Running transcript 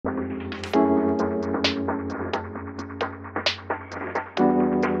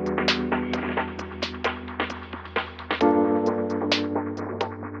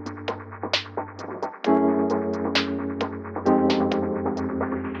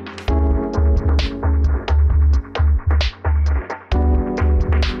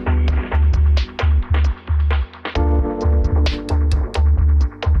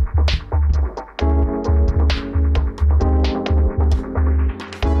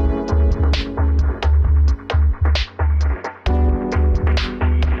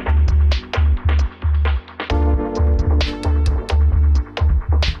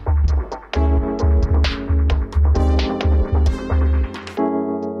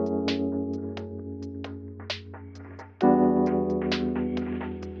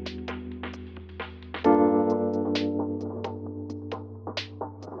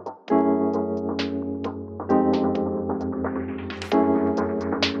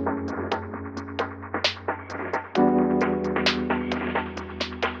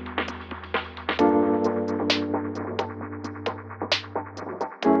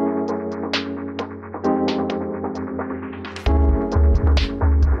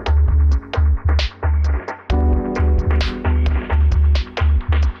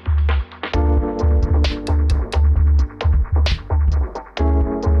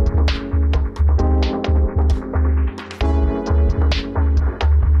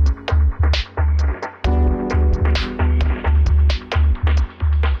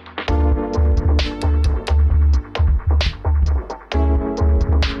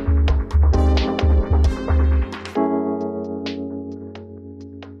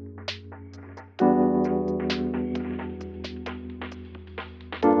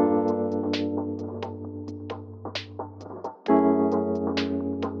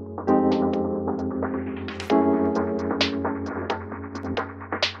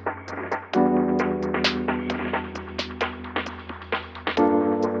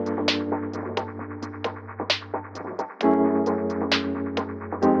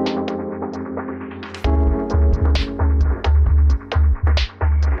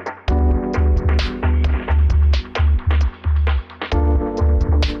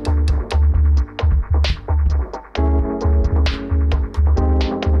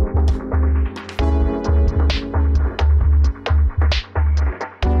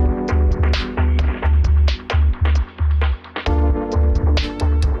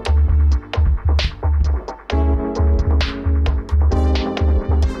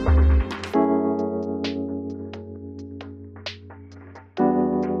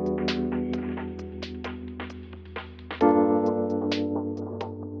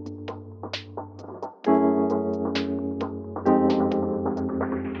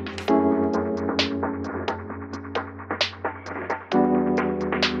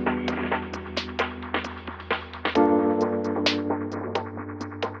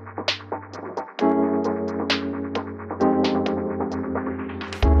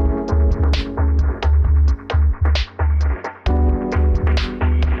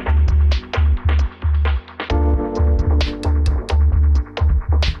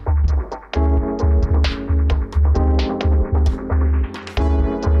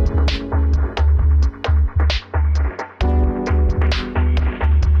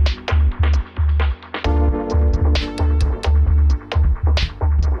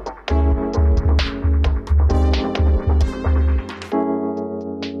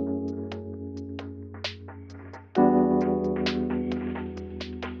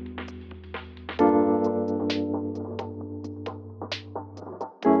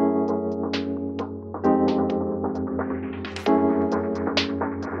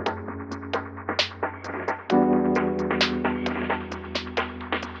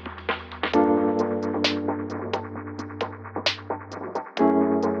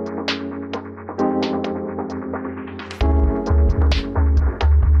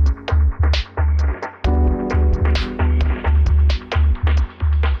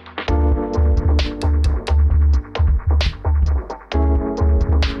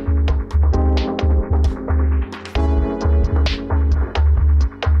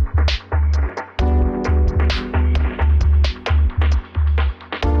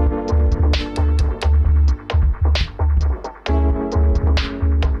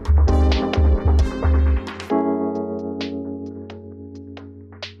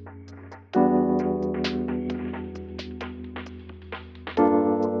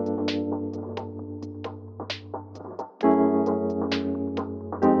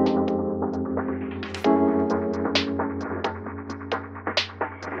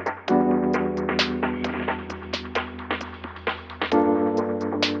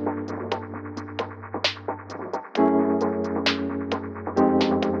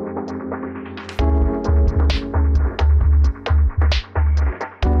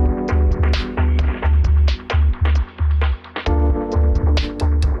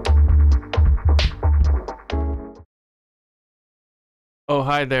Oh,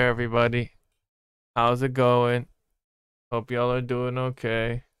 hi there, everybody. How's it going? Hope y'all are doing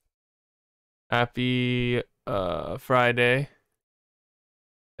okay. Happy Friday.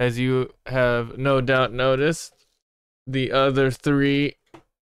 As you have no doubt noticed, the other three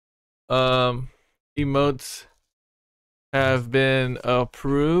um emotes have been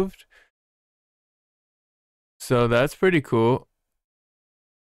approved. So that's pretty cool.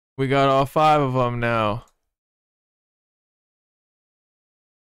 We got all 5 of them now.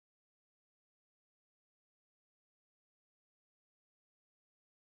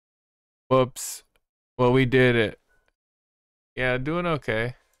 Whoops. Well, we did it. Yeah, doing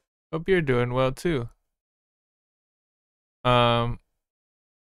okay. Hope you're doing well too. Um,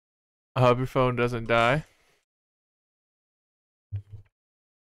 I hope your phone doesn't die. I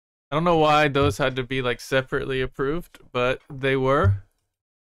don't know why those had to be like separately approved, but they were.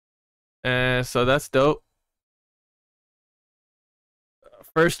 And so that's dope.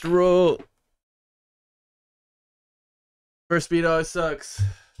 First rule, first beat always sucks.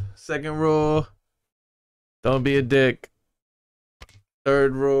 Second rule, don't be a dick.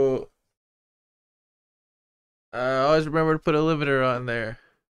 Third rule, always remember to put a limiter on there.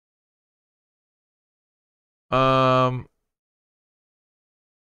 Um,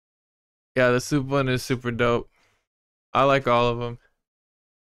 yeah, the soup one is super dope. I like all of them.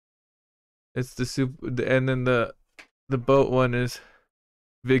 It's the soup, and then the boat one is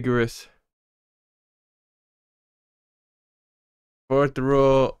vigorous. Fourth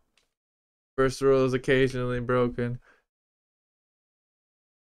rule, first rule is occasionally broken.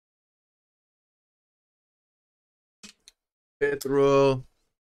 Fifth rule,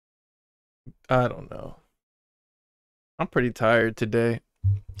 I don't know. I'm pretty tired today.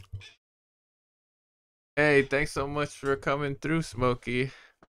 Hey, thanks so much for coming through, Smokey.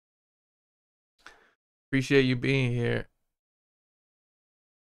 Appreciate you being here.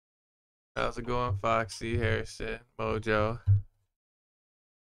 How's it going, Foxy, Harrison, Mojo?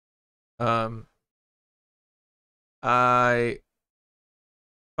 I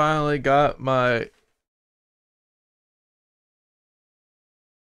finally got my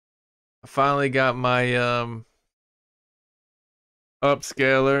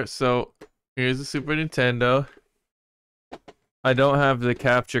upscaler. So here's the Super Nintendo. I don't have the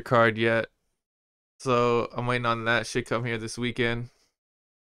capture card yet, so I'm waiting on that. Should come here this weekend.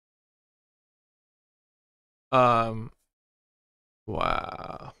 Wow.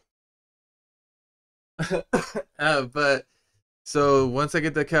 But so once I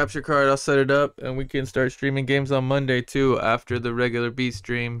get the capture card, I'll set it up and we can start streaming games on Monday too after the regular beat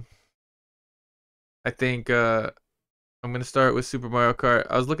stream. I think I'm gonna start with Super Mario Kart.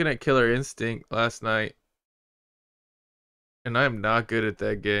 I was looking at Killer Instinct last night, and I am not good at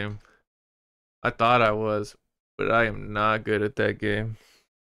that game. I thought I was, but I am not good at that game.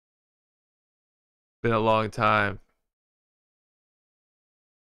 Been a long time.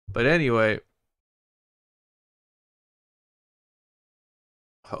 But anyway,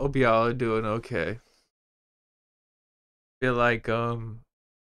 hope y'all are doing okay. Feel like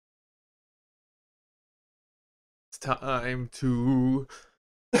it's time to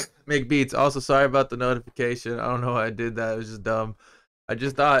make beats. Also, sorry about the notification. I don't know why I did that. It was just dumb. I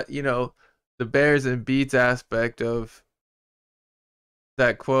just thought, the bears and beats aspect of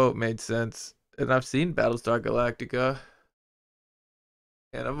that quote made sense. And I've seen Battlestar Galactica.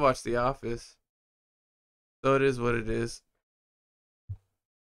 And I've watched The Office. So it is what it is.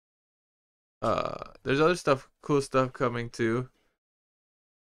 There's other stuff, cool stuff coming too.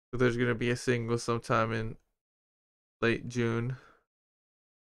 There's gonna be a single sometime in late June.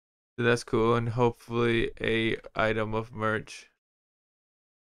 So that's cool, and hopefully a item of merch.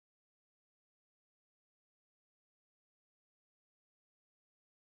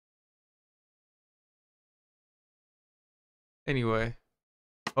 Anyway,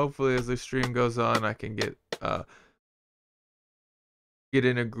 hopefully as the stream goes on, I can get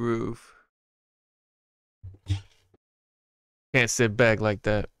in a groove. Can't sit back like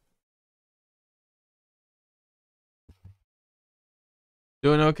that.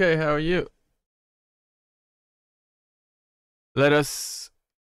 Doing okay. How are you? Let us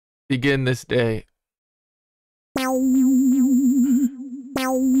begin this day. That's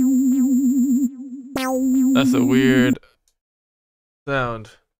a weird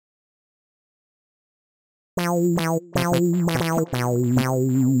sound.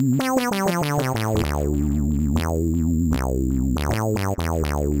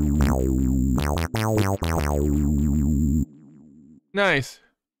 Nice.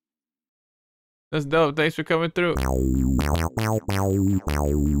 That's dope. Thanks for coming through.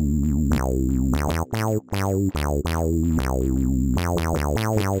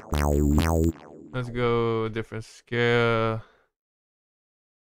 Let's go different scale.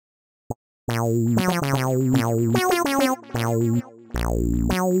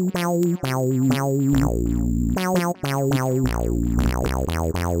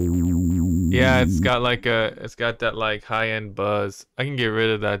 Yeah, it's got that like high-end buzz. I can get rid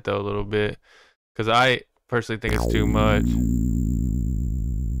of that though a little bit, because I personally think it's too much.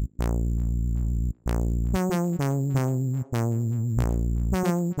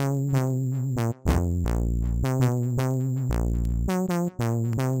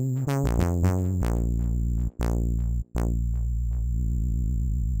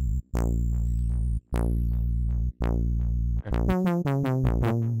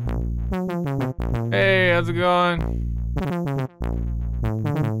 Hey, how's it going?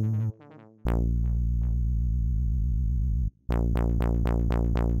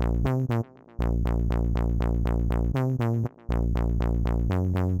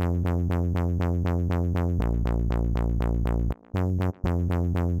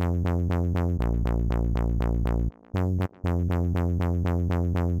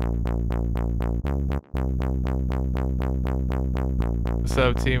 What's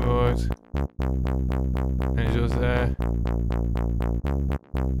up, Team Boys? Angel's there.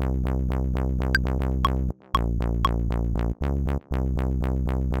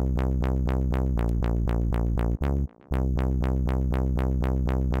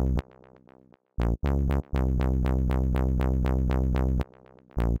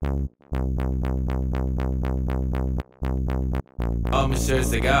 All my shirts,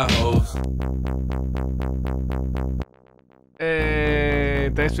 they got holes.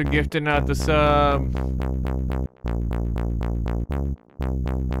 Hey, thanks for gifting out the sub.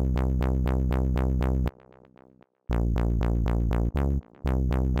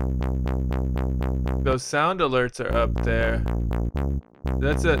 Those sound alerts are up there.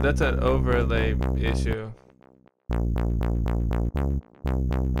 That's an overlay issue.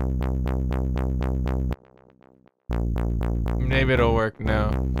 Maybe it'll work now.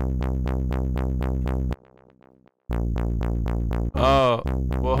 Oh,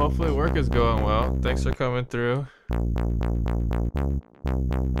 well, hopefully work is going well. Thanks for coming through.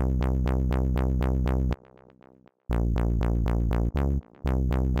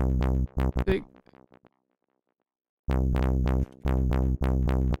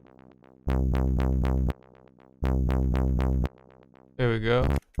 There we go.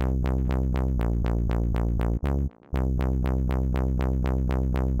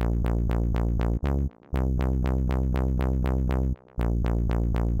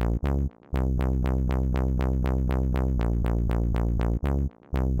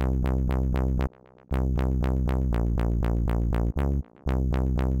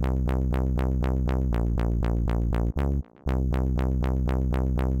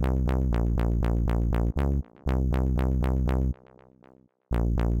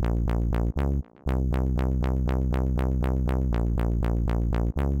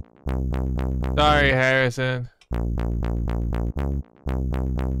 Sorry, Harrison.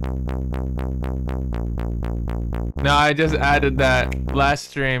 No, I just added that last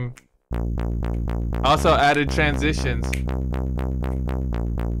stream. Also added transitions.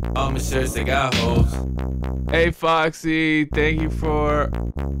 All my shirts, they got holes. Hey, Foxy, thank you for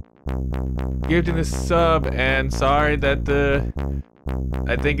gifting the sub, and sorry that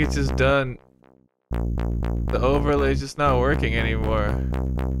I think it's just done. The overlay is just not working anymore.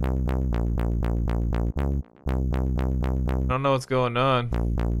 I don't know what's going on.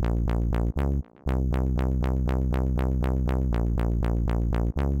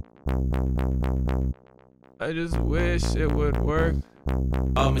 I just wish it would work.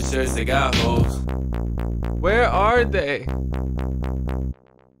 All my shirts, they got holes. Where are they?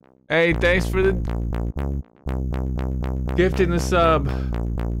 Hey, thanks for the gifting the sub.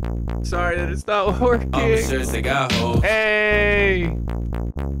 Sorry that it's not working. All my shirts, they got holes. Hey!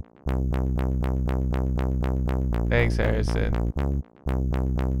 Thanks, Harrison.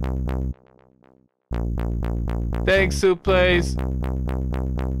 Thanks, Soup Plays.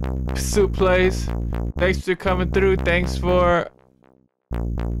 Soup Plays. Thanks for coming through. Thanks for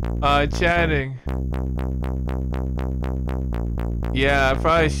chatting. Yeah, I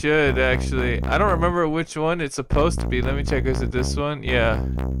probably should actually. I don't remember which one it's supposed to be. Let me check. Is it this one? Yeah.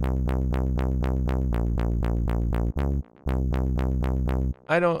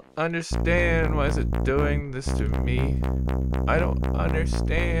 I don't understand. Why is it doing this to me? I don't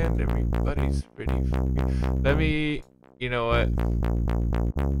understand. Everybody's pretty. Let me You know what?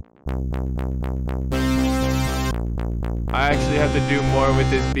 I actually have to do more with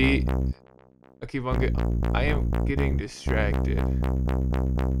this beat. I am getting distracted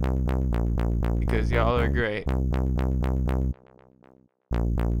because y'all are great.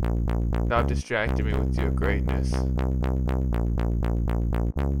 Stop distracting me with your greatness.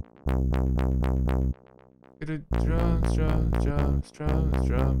 Drums, drums, drums, drums,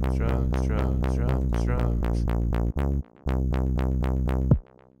 drums, drums, drums, drums, drums.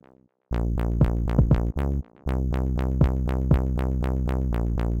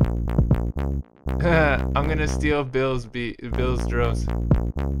 I'm gonna steal Bill's drums.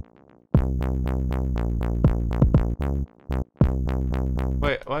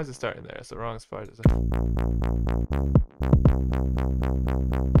 Wait, why is it starting there? It's the wrong spot, is it?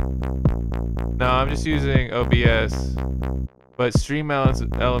 No, I'm just using OBS. But Stream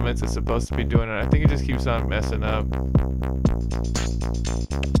Elements is supposed to be doing it. I think it just keeps on messing up.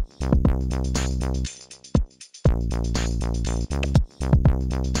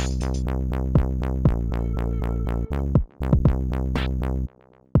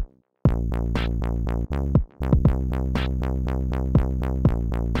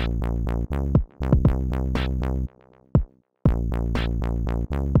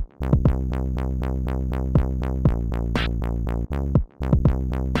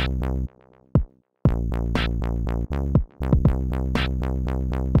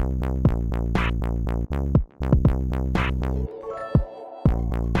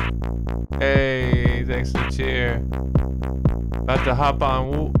 Hey, thanks for the cheer. About to hop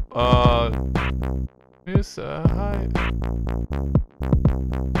on. Miss hi.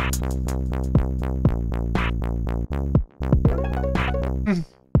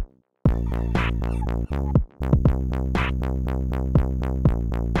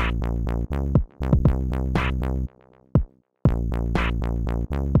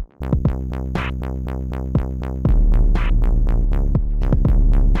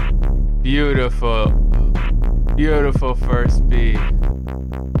 Beautiful, beautiful first beat.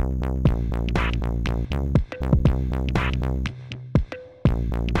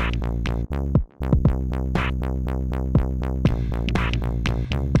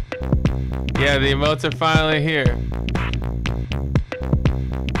 Yeah, the emotes are finally here.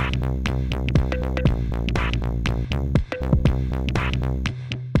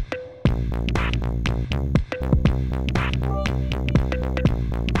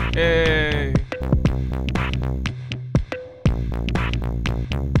 Hey.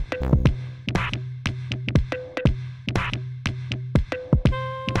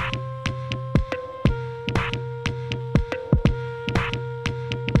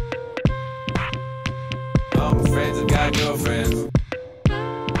 I'm friends and got girlfriends.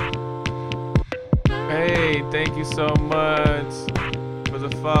 Hey, thank you so much for the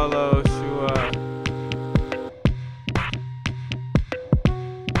follow, Scuare.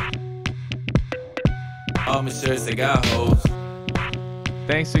 All my shirts, they got hoes.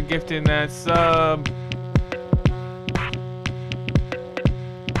 Thanks for gifting that sub.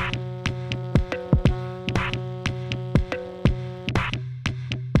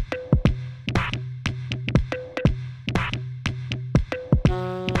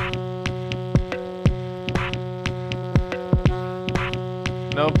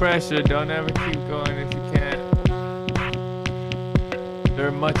 No pressure, don't ever keep going if you can't. There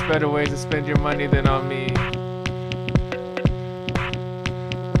are much better ways to spend your money than on me.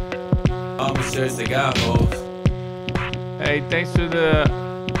 All my shirts, they got hoes. Hey, thanks for the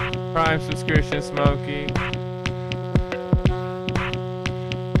Prime subscription, Smokey.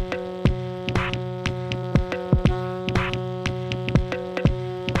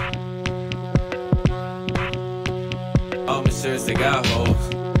 All my shirts, they got hoes.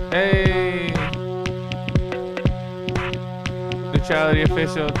 Hey! Neutrality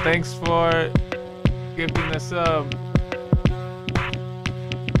official, thanks for gifting the sub.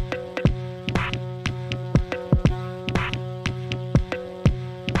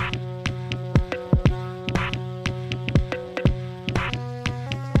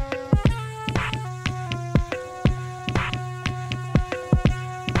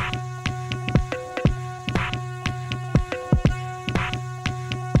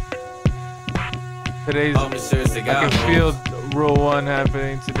 Today's, I can feel Rule 1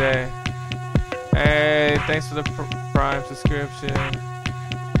 happening today. Hey, thanks for the Prime subscription.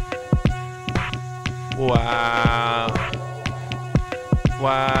 Wow.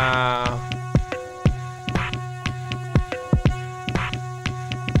 Wow.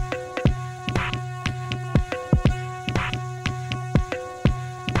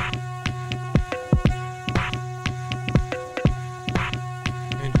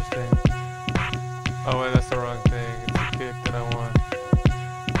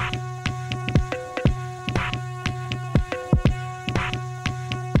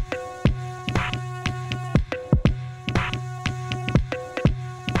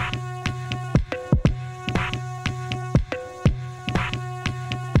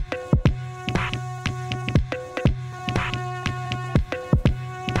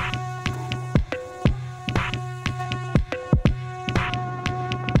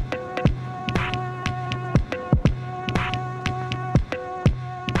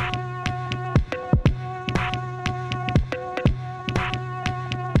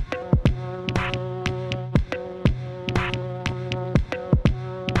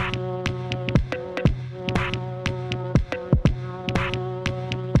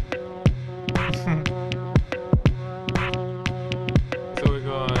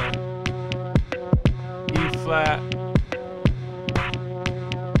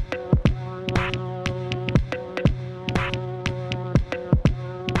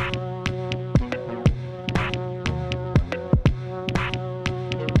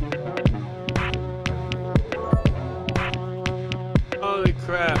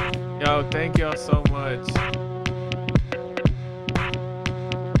 Thank y'all so much.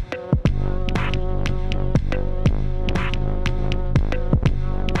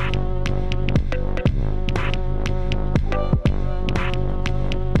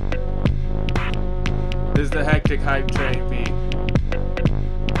 This is the hectic hype train beat.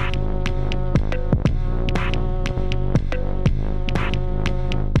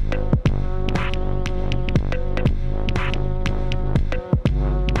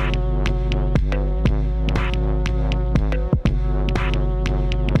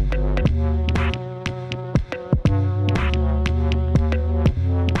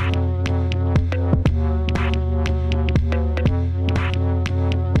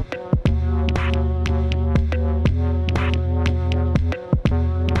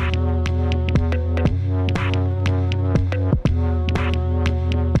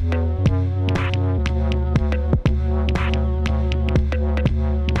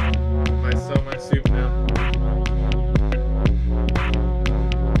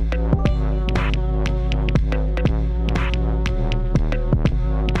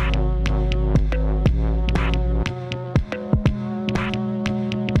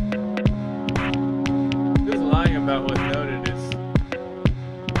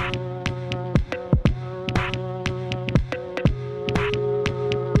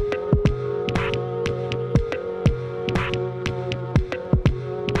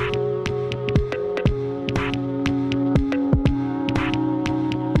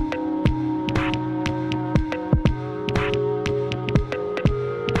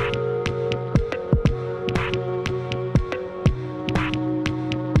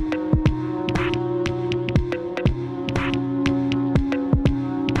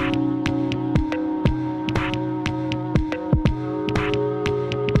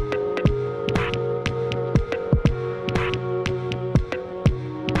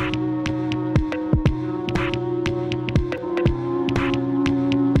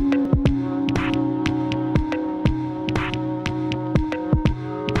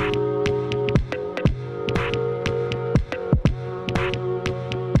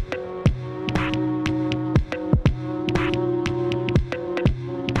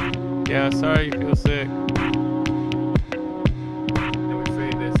 Yeah, sorry you feel sick. Let me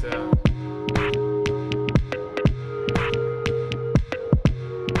fade this out.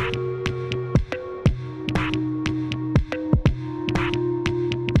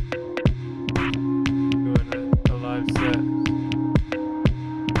 Doing a live set.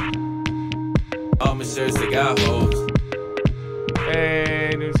 All my shirts, they got holes.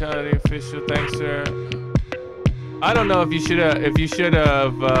 Hey, Neutrality Official, thanks, sir. I don't know if you should have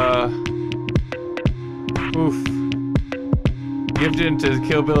gifted to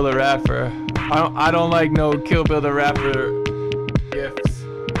Kill Bill the Rapper. I don't like no Kill Bill the Rapper gifts.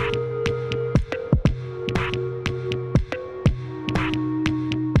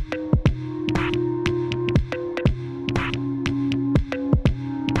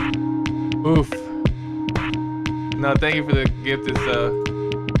 Oof. No, thank you for the gift. It's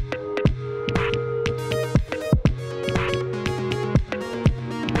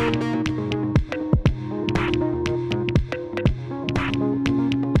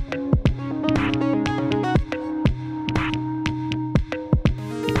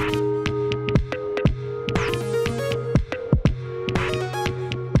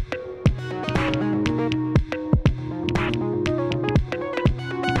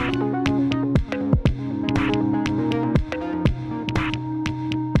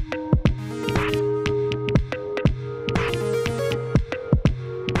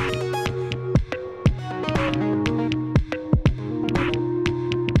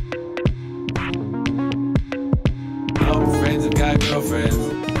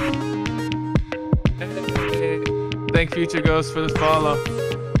Thank Future Ghost for the follow.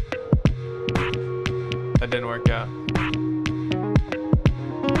 That didn't work out.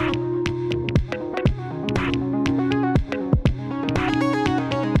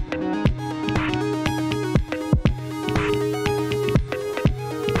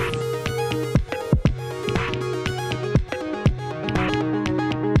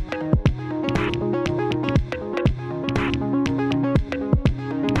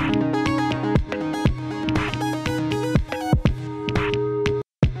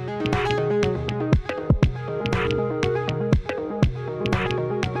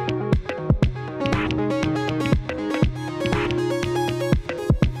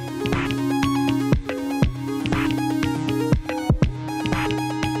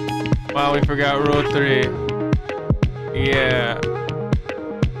 Wow, we forgot rule 3. Yeah.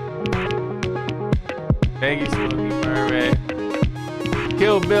 Thank you, Smokey Mermaid.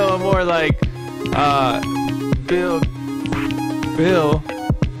 Kill Bill, more like Bill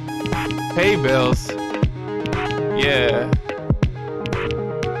pay bills. Yeah.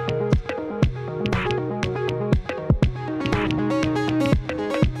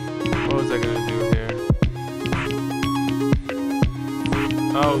 What was I gonna do here?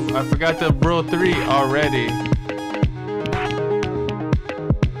 Oh, I forgot the rule 3 already.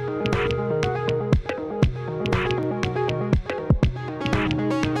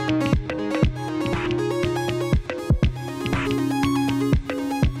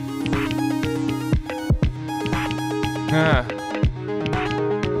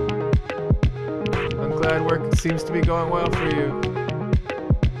 I'm glad work seems to be going well for you.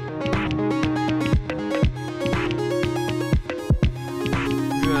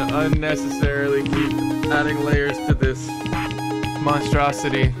 He's gonna unnecessarily keep adding layers to this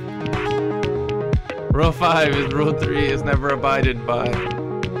monstrosity. Rule 5 is rule 3 is never abided by.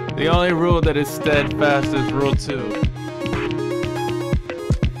 The only rule that is steadfast is rule 2.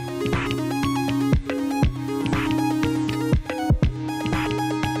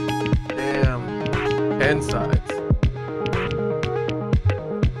 Damn. 10 sides.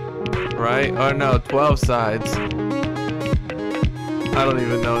 Right? Or no, 12 sides. I don't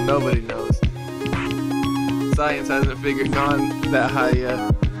even know. Nobody knows. Science hasn't gone that high yet.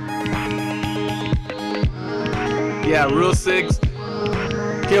 Yeah, rule 6.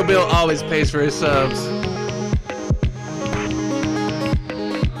 Kill Bill always pays for his subs.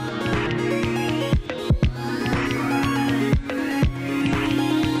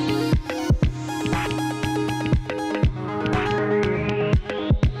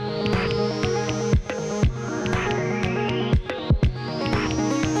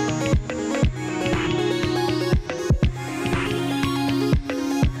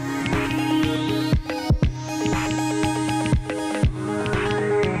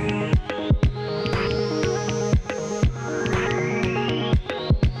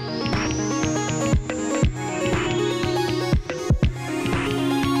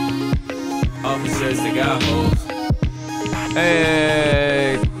 Officers, they got hoes.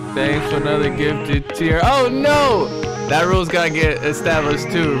 Hey, thanks for another gifted tier. Oh no! That rule's gotta get established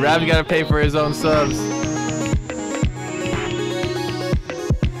too. Rab's gotta pay for his own subs.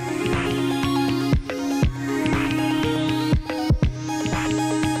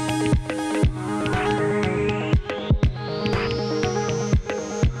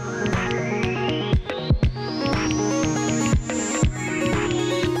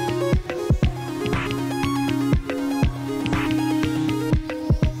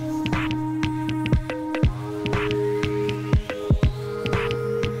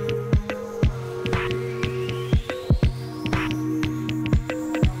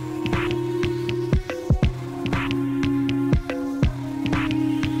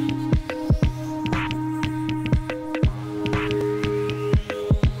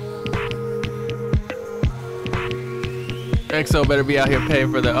 XO better be out here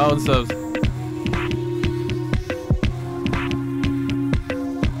paying for their own subs.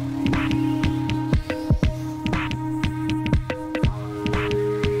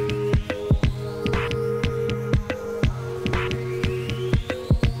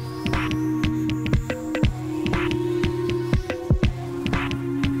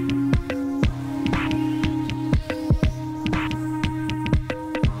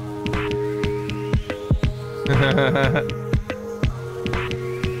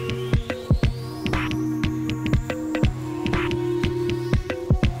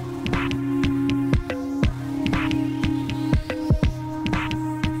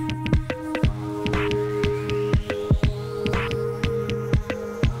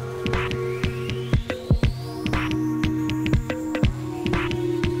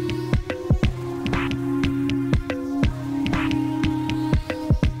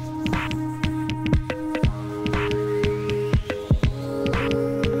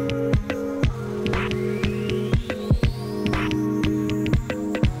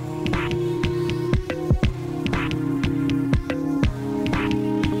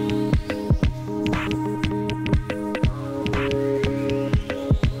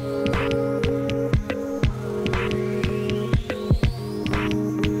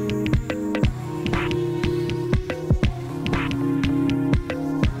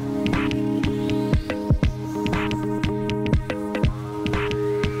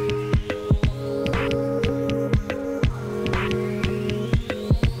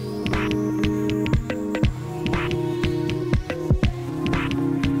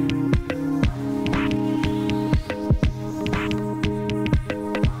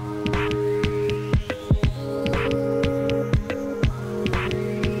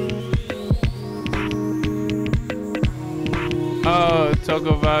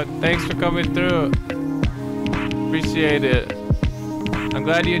 Cocoa Bot. Thanks for coming through. Appreciate it. I'm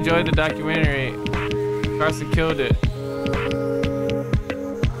glad you enjoyed the documentary. Carson killed it.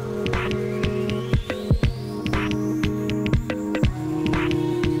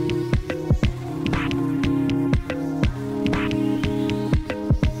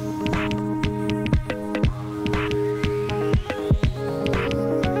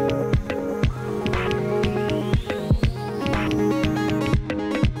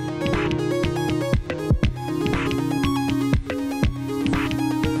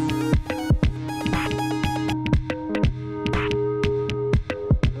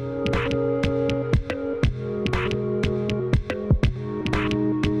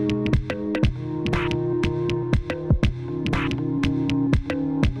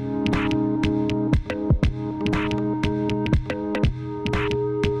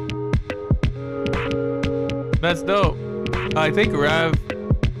 That's dope. I think Rav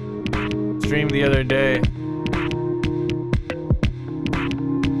streamed the other day.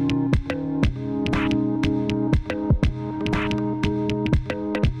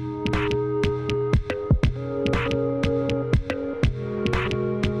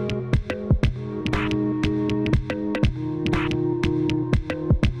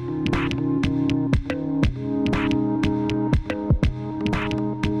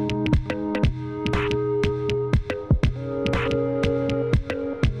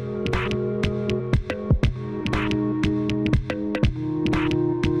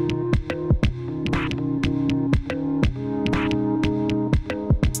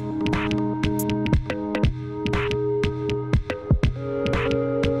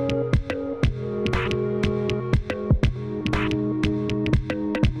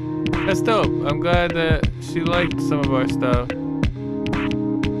 That's dope. I'm glad that she liked some of our stuff.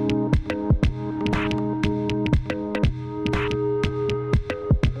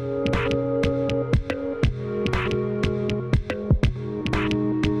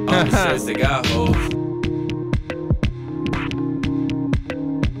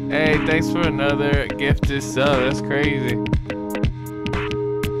 Hey, thanks for another gifted sub. That's crazy.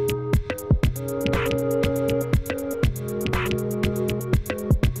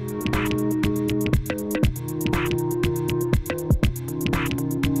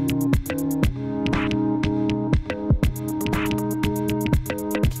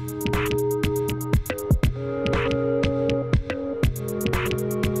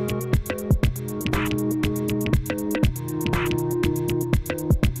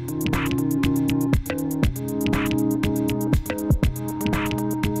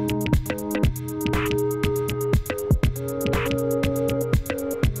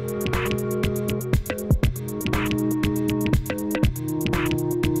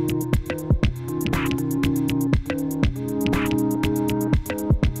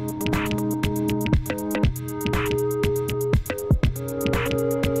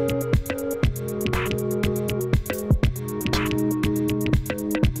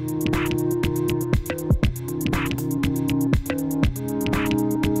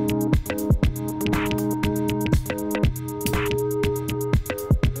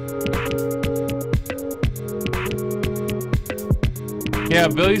 Yeah,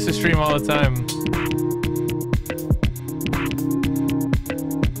 Bill used to stream all the time.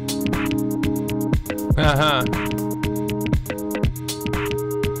 Uh-huh.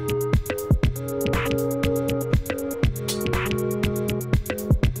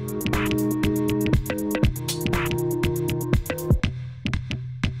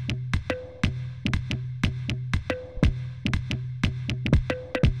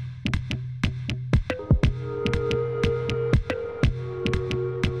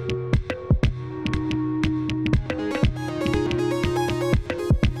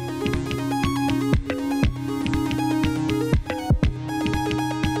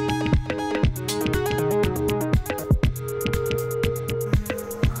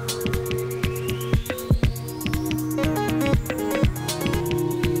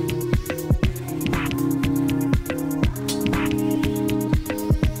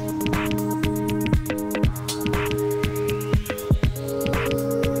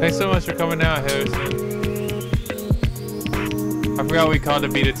 Thanks so much for coming out, Harrison. I forgot what we called the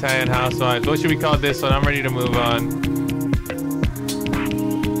Beat Italian Housewives. What should we call this one? I'm ready to move on.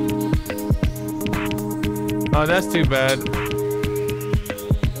 Oh, that's too bad.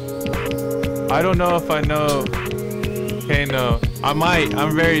 I don't know if I know Kano. I might.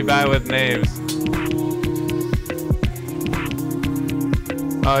 I'm very bad with names.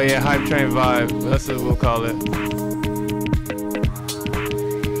 Oh yeah, Hype Train Vibe. That's what we'll call it.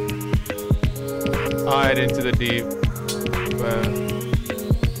 Hide into the deep.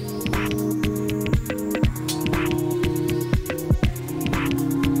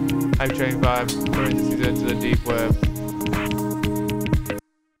 train vibes, parentheses into the deep web.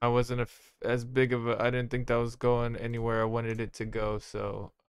 I wasn't as big of a, I didn't think that was going anywhere I wanted it to go,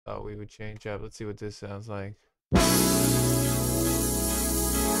 so I thought we would change up. Let's see what this sounds like.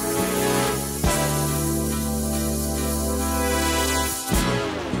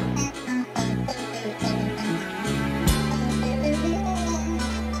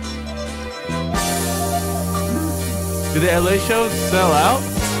 Do the LA shows sell out?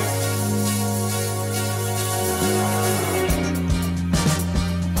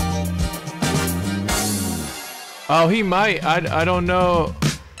 Oh, he might. I don't know.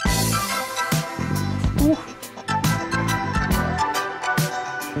 Ooh.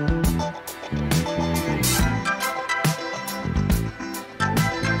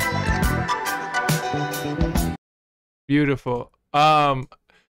 Beautiful. I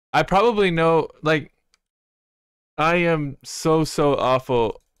probably know, like, I am so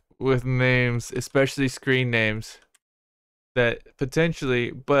awful with names, especially screen names. That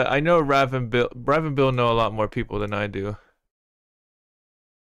potentially, but I know Rav and Bill know a lot more people than I do.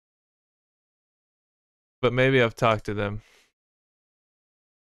 But maybe I've talked to them.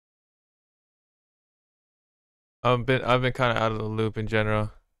 I've been kind of out of the loop in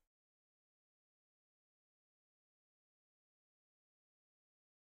general.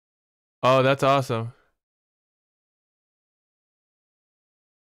 Oh, that's awesome.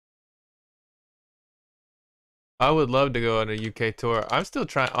 I would love to go on a UK tour. I'm still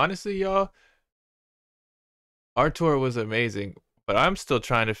trying, honestly, y'all. Our tour was amazing, but I'm still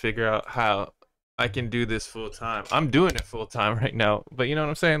trying to figure out how I can do this full time. I'm doing it full time right now, but you know what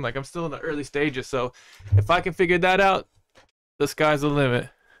I'm saying? Like, I'm still in the early stages, so if I can figure that out, the sky's the limit.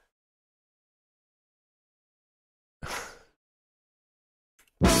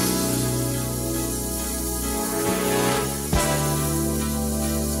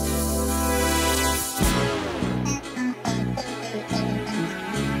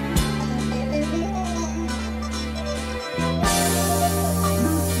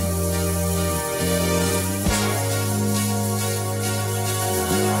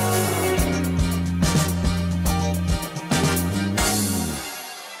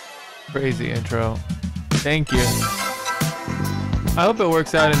 Crazy intro. Thank you. I hope it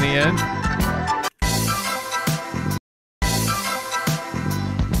works out in the end.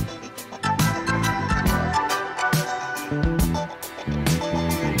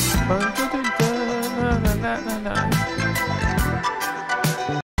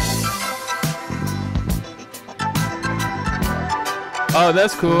 Oh,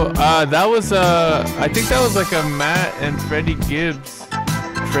 that's cool. That was I think that was like a Matt and Freddie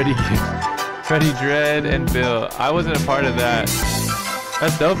Dredd and Bill. I wasn't a part of that.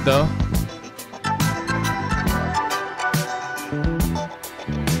 That's dope though.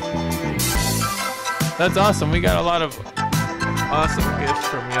 That's awesome. We got a lot of awesome gifts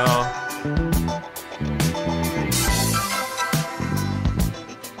from y'all.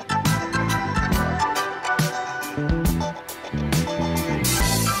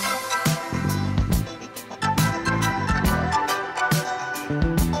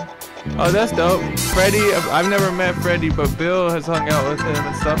 Oh, that's dope. Freddie, I've never met Freddie, but Bill has hung out with him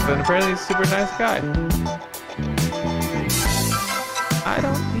and stuff, and apparently he's a super nice guy. I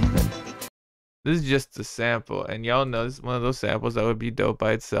don't even... This is just a sample, and y'all know this is one of those samples that would be dope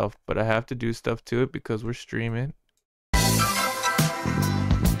by itself, but I have to do stuff to it because we're streaming.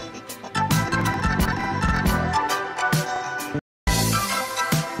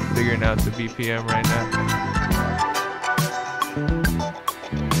 Figuring out the BPM right now.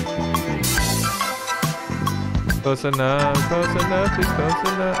 Close enough, it's close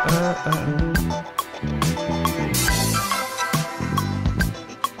enough.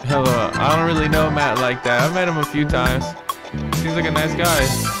 Hello, I don't really know Matt like that. I've met him a few times. Seems like a nice guy.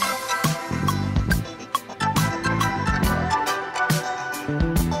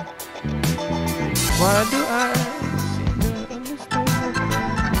 Why do I seem to understand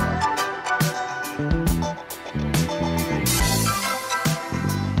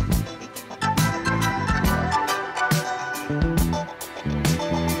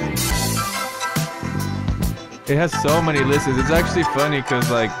It has so many listens. It's actually funny because,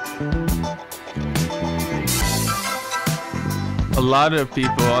 like, a lot of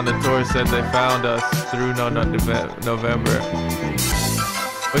people on the tour said they found us through November,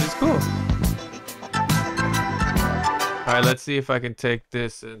 which is cool. All right, let's see if I can take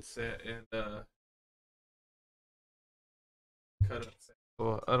this and cut it.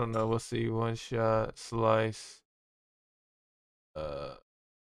 Well, I don't know. We'll see. One shot slice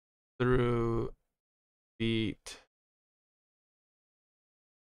through beat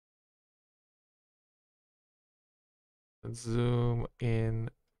Zoom in.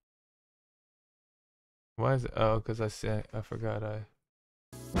 Why is it? Oh, because I forgot I.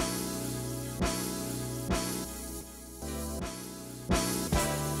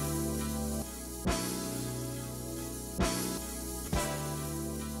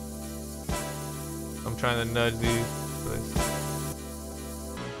 I'm trying to nudge these places.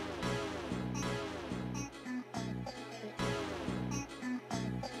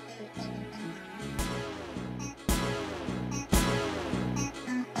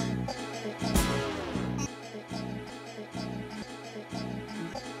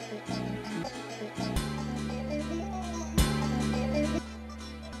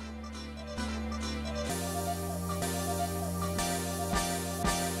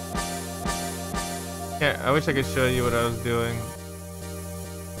 Yeah, I wish I could show you what I was doing.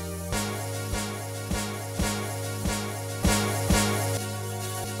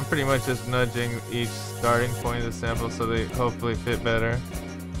 I'm pretty much just nudging each starting point of the sample so they hopefully fit better.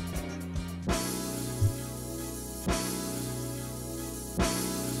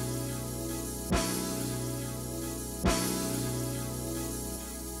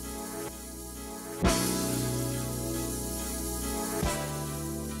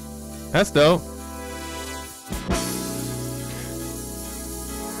 That's dope.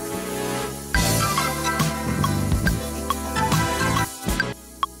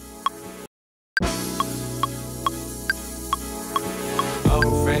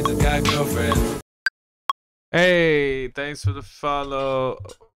 I'm friends and got girlfriends. Hey, thanks for the follow,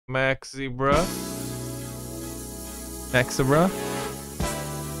 Maxibra. Maxibra.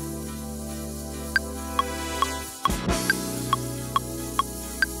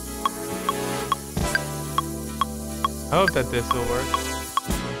 I hope that this will work.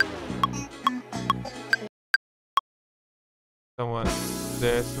 Someone,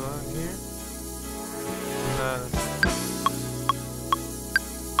 this one here. No.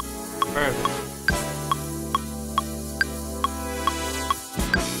 Perfect.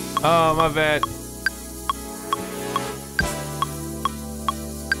 Oh, my bad.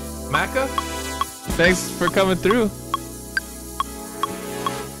 Maka? Thanks for coming through.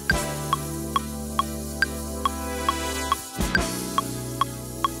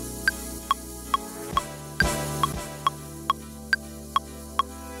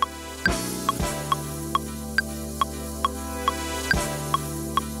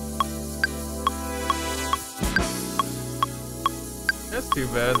 That's too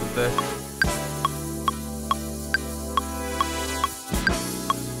bad that they...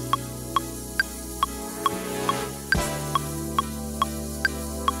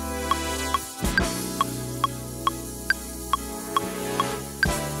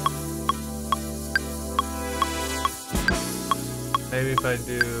 Maybe if I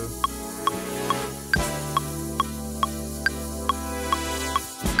do...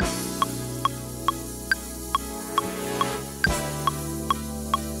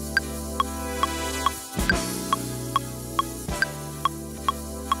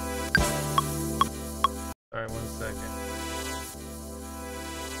 Alright, 1 second.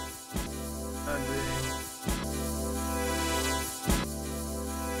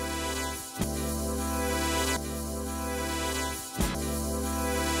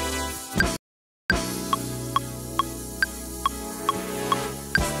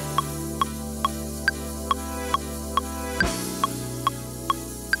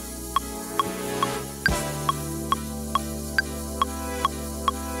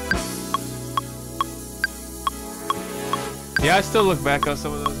 Yeah, I still look back on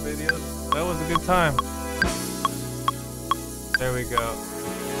some of those videos. That was a good time. There we go.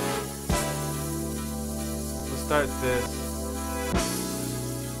 We'll start this.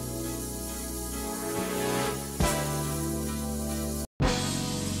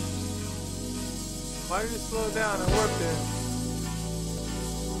 Why did it slow down? I warped it.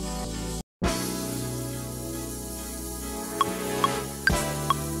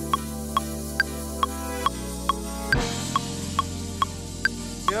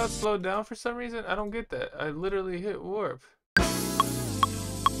 Yeah, it slowed down for some reason. I don't get that. I literally hit warp.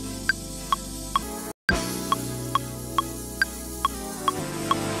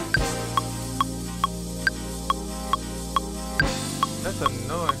 That's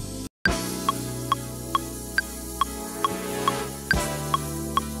annoying.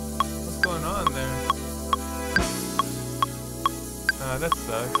 What's going on there? That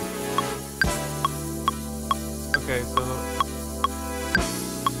sucks. Okay, so...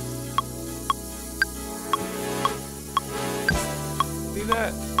 See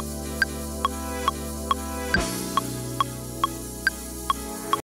that?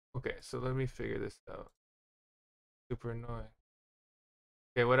 Okay, so let me figure this out. Super annoying.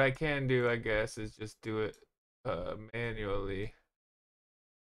 Okay, what I can do, I guess, is just do it manually.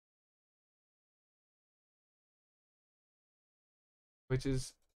 Which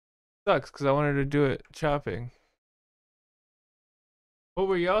is sucks because I wanted to do it chopping. What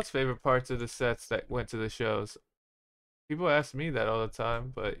were y'all's favorite parts of the sets that went to the shows? People ask me that all the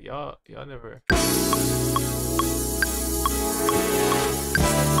time, but y'all never.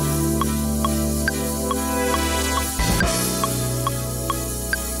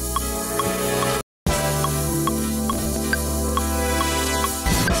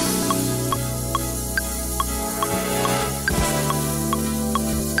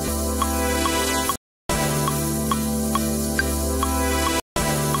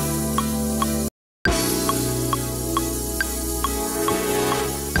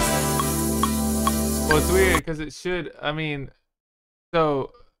 Well, it's weird because it should. I mean,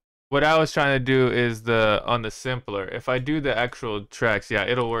 so what I was trying to do is on the simpler. If I do the actual tracks, yeah,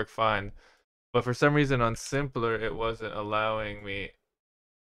 it'll work fine. But for some reason on simpler, it wasn't allowing me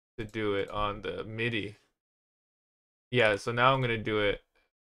to do it on the MIDI. Yeah, so now I'm gonna do it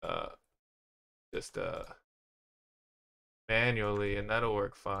just manually, and that'll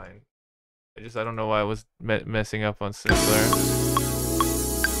work fine. I don't know why I was messing up on simpler.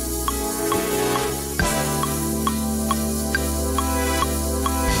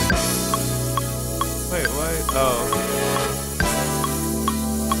 Wait, what? Oh.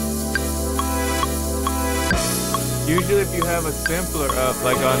 Usually if you have a simpler up,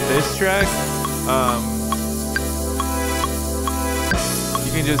 like on this track,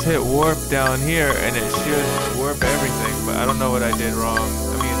 you can just hit warp down here and it should warp everything, but I don't know what I did wrong.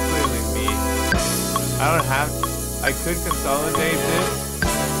 I mean, it's clearly me. I could consolidate this,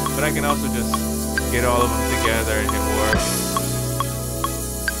 but I can also just get all of them together and hit warp.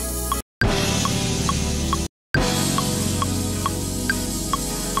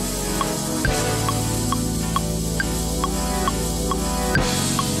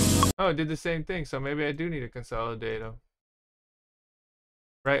 Oh, it did the same thing, so maybe I do need to consolidate them.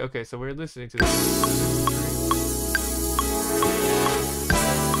 Right, okay, so we're listening to this.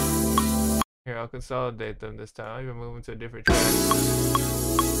 Here, I'll consolidate them this time. I'll even move them to a different track.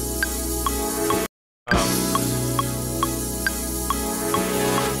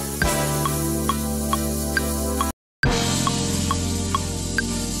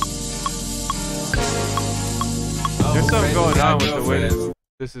 There's something going on with the way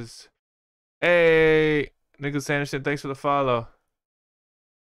this is. Hey, Nicholas Anderson, thanks for the follow.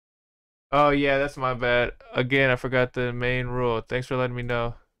 Oh yeah, that's my bad. Again, I forgot the main rule. Thanks for letting me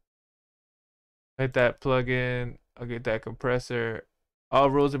know. Hit that plugin. I'll get that compressor. All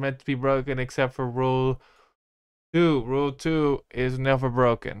rules are meant to be broken except for rule 2. Rule 2 is never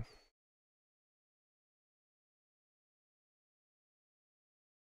broken.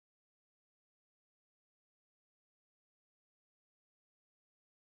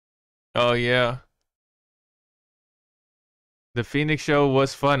 Oh yeah. The Phoenix show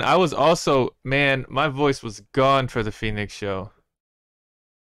was fun. I was also, man, my voice was gone for the Phoenix show.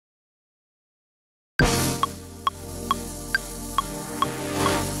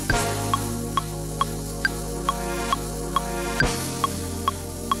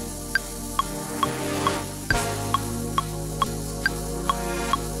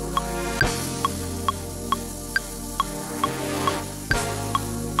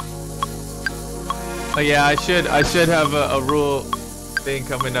 Oh yeah, I should have a rule thing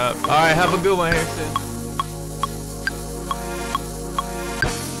coming up. All right, have a good one, Harrison.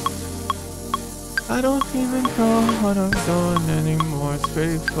 I don't even know what I'm doing anymore. It's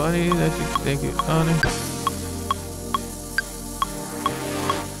pretty funny that you think it's funny.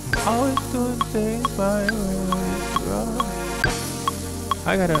 I'm always doing things my way.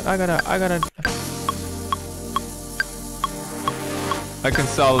 I gotta. I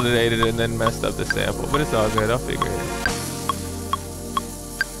consolidated it and then messed up the sample, but it's all good. I'll figure it out.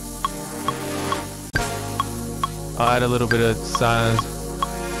 I'll add a little bit of silence.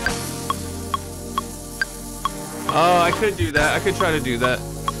 Oh, I could do that. I could try to do that.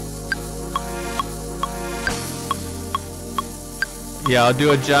 Yeah, I'll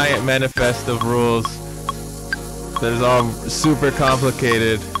do a giant manifest of rules that is all super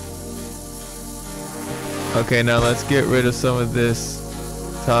complicated. Okay, now let's get rid of some of this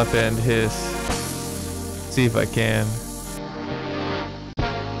top end hiss. See if I can.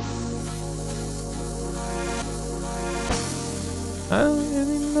 I don't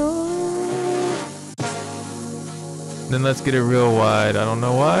really know. Then let's get it real wide. I don't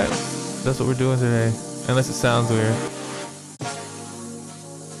know why. That's what we're doing today. Unless it sounds weird.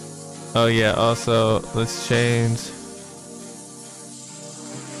 Oh yeah, also let's change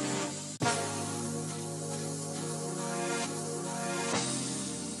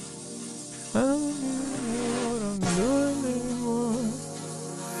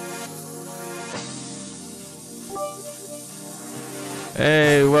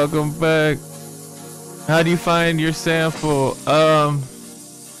Hey, welcome back. How do you find your sample?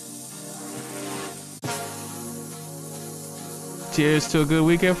 Cheers to a good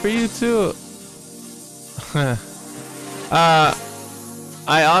weekend for you too. I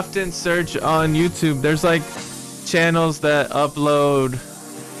often search on YouTube. There's like channels that upload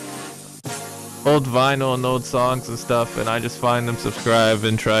old vinyl and old songs and stuff, and I just find them, subscribe,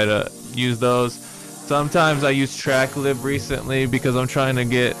 and try to use those. Sometimes I use TrackLib recently because I'm trying to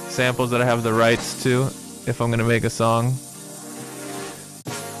get samples that I have the rights to if I'm gonna make a song.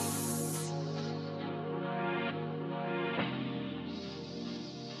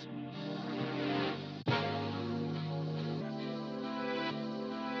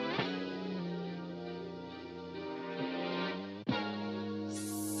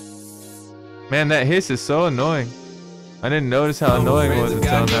 Man, that hiss is so annoying. I didn't notice how annoying it was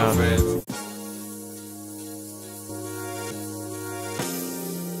until now.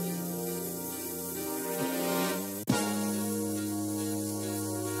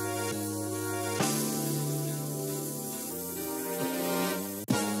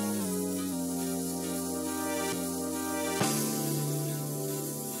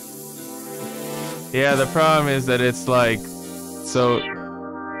 Yeah, the problem is that it's like, so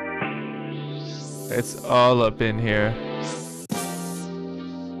it's all up in here.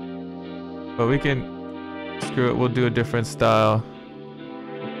 But we can, screw it, we'll do a different style.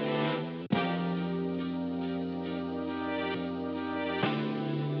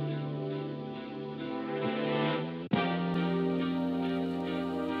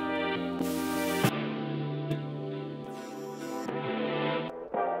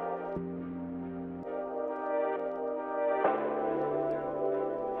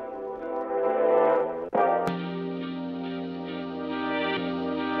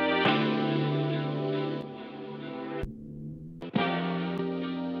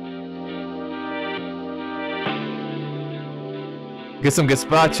 Get some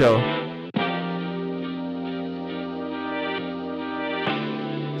gazpacho.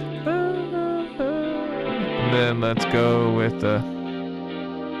 And then let's go with the...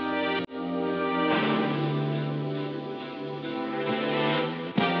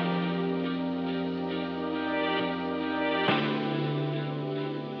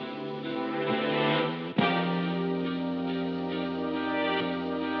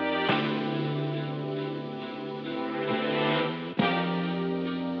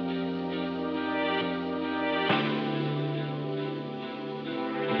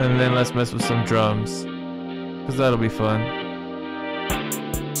 And then let's mess with some drums, cause that'll be fun.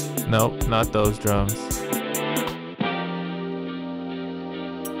 Nope, not those drums.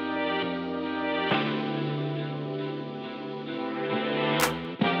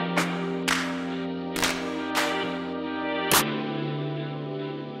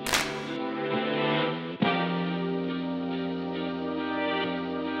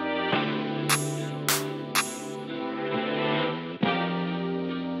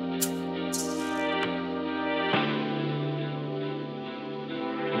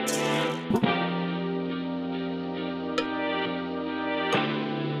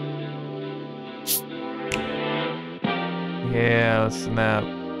 Yeah, let's snap.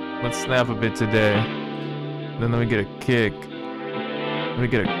 Let's snap a bit today. Then let me get a kick. Let me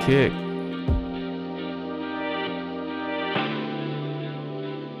get a kick.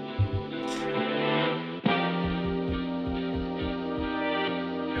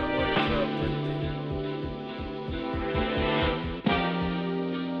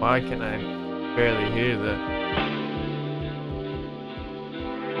 Why can I barely hear that?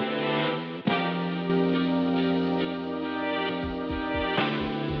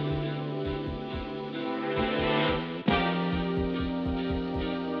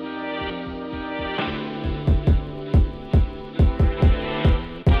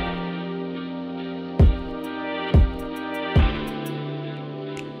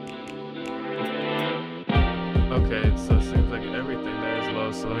 Okay, so it seems like everything there is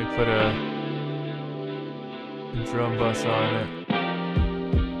low, so let me put a drum bus on it.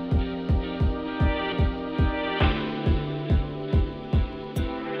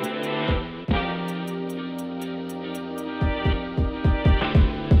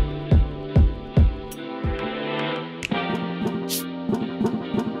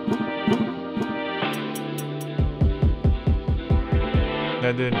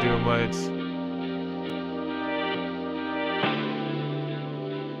 That didn't do much.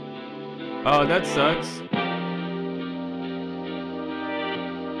 Oh, that sucks.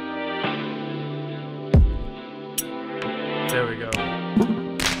 There we go.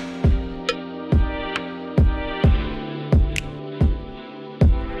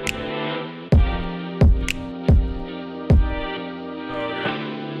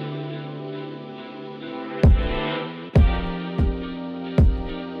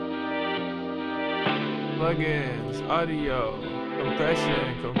 plugins, audio,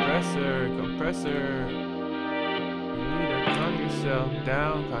 compression, compressor, compressor. You need to calm yourself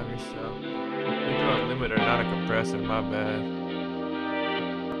down, calm yourself. You're doing a limiter, not a compressor, my bad.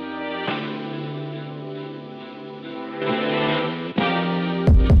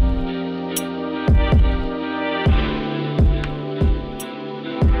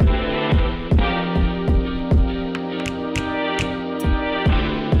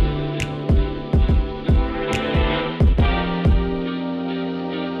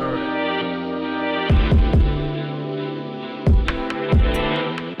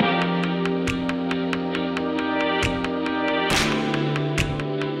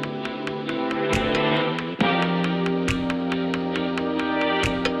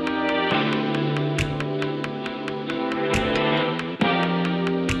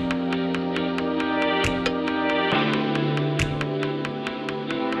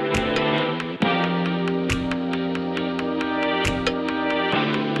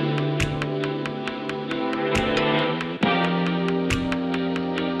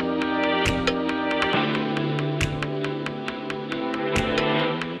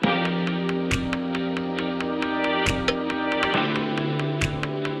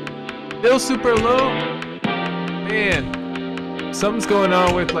 Still super low? Man, something's going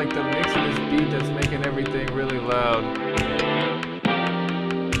on with like the mix of this beat that's making everything really loud.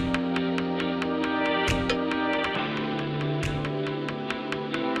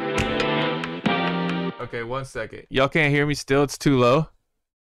 Okay, 1 second. Y'all can't hear me still? It's too low?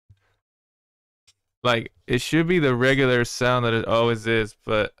 Like, it should be the regular sound that it always is,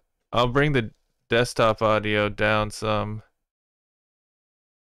 but I'll bring the desktop audio down some.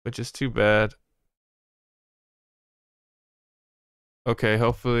 Which is too bad. Okay,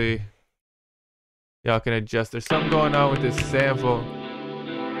 hopefully y'all can adjust. There's something going on with this sample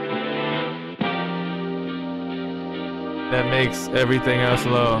that makes everything else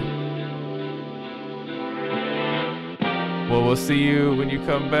low. Well, we'll see you when you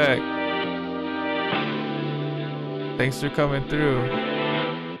come back. Thanks for coming through.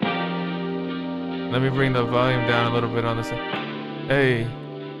 Let me bring the volume down a little bit on this. Hey.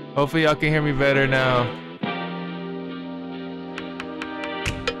 Hopefully y'all can hear me better now.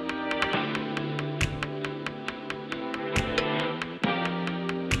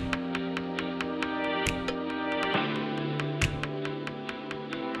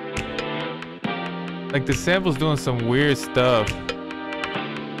 Like the sample's doing some weird stuff.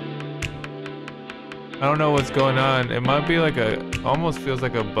 I don't know what's going on. It might be like almost feels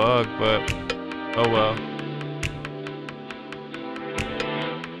like a bug, but oh well.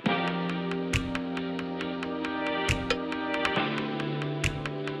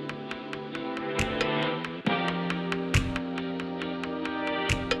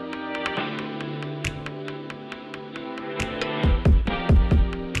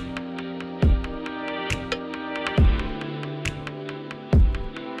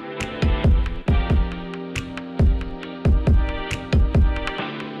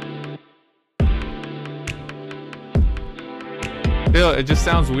 Still, it just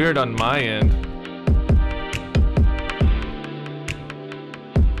sounds weird on my end.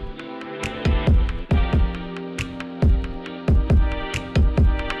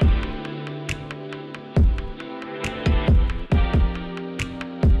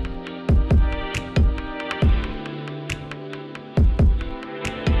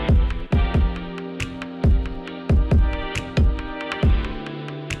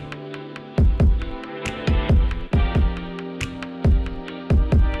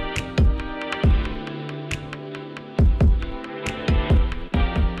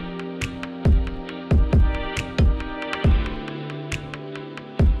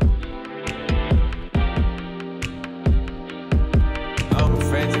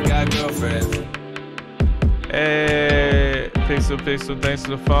 Hey, Pixel, thanks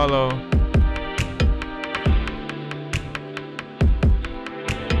for the follow.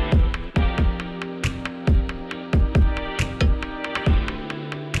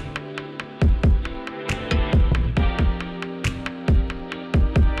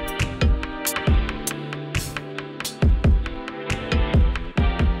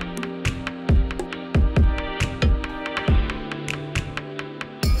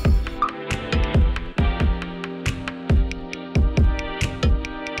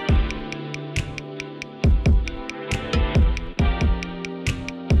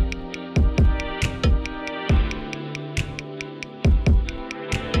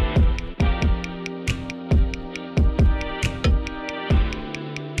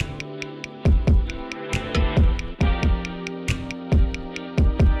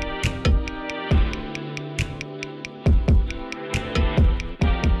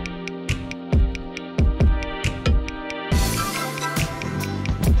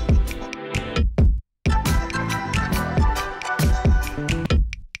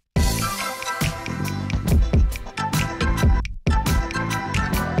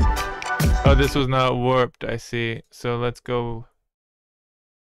 this was not warped, I see. So let's go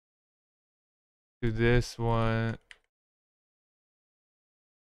to this one.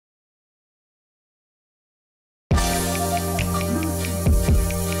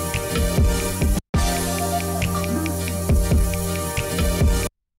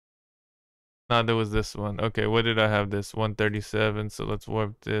 No, there was this one. Okay, what did I have this? 137, so let's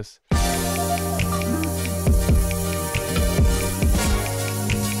warp this.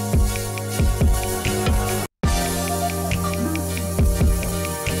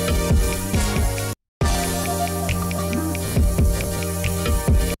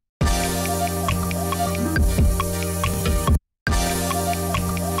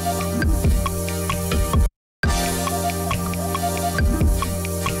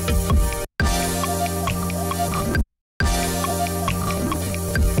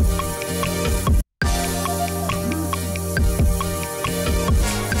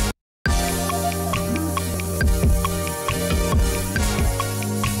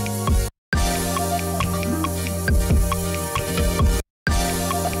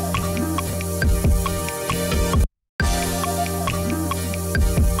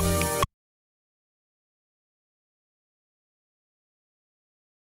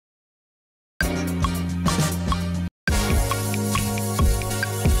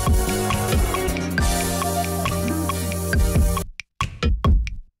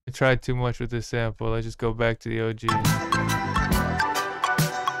 Tried too much with this sample. Let's just go back to the OG.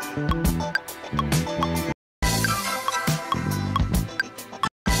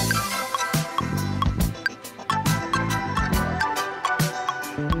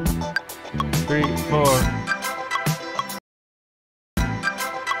 Three, four.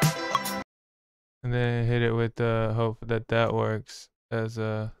 And then hit it with the hope that that works as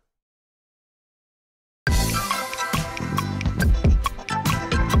a...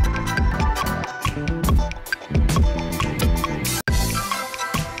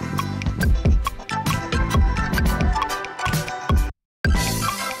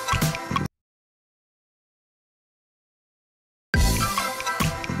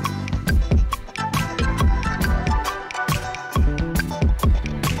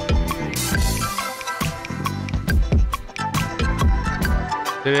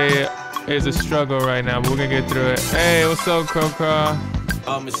 Today is a struggle right now, but we're gonna get through it. Hey, what's up, Crow?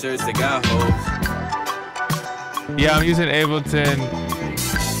 All my shirts, they got holes. Yeah, I'm using Ableton,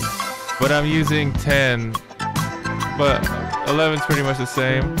 but I'm using 10. But 11's pretty much the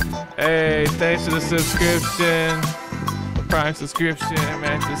same. Hey, thanks for the subscription. The Prime subscription,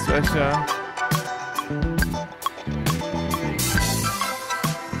 man, it's special.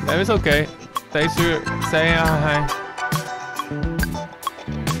 Damn, it's okay. Thanks for saying hi.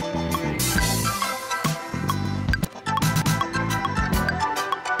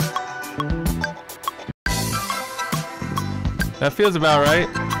 That feels about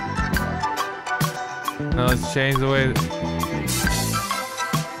right. Now let's change the way.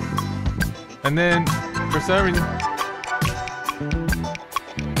 And then, for some reason,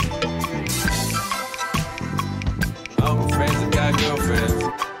 All my friends have got girlfriends.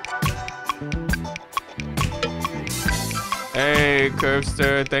 hey,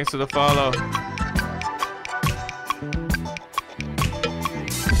 Curvester, thanks for the follow.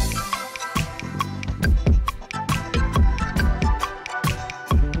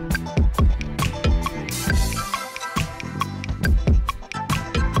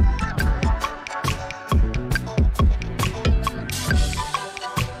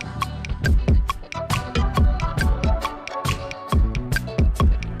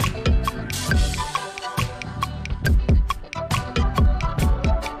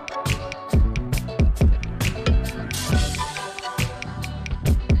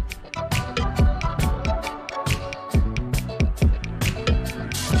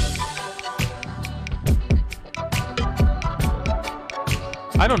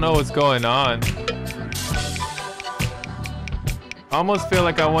 I don't know what's going on. I almost feel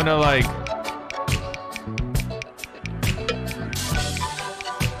like I want to like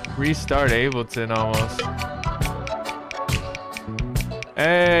restart Ableton almost.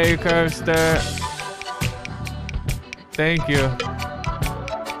 Hey, Curvester. Thank you.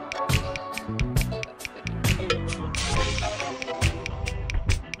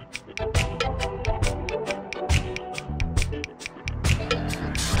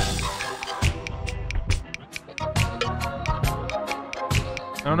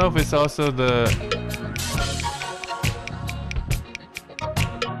 I don't know if it's also the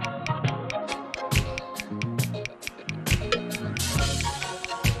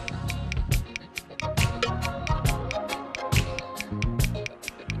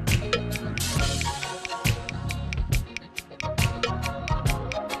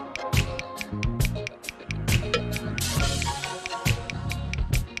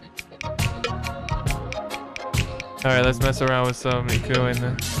All right, let's mess around with some Ikuin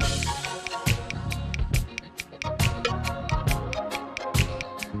then.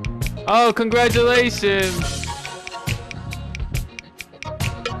 Oh, congratulations!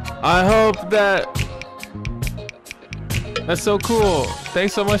 I hope that... That's so cool.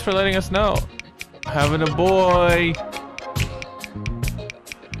 Thanks so much for letting us know. Having a boy.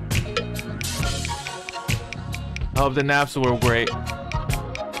 I hope the naps were great.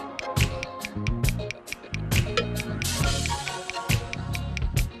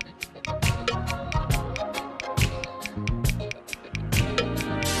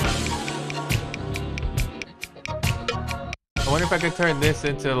 I wonder if I could turn this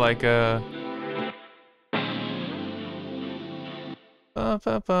into like a...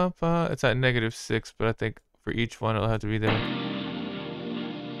 It's at -6, but I think for each one it'll have to be there.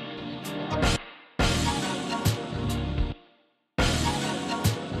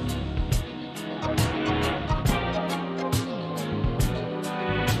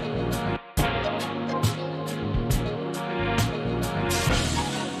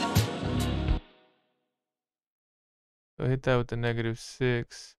 So hit that with the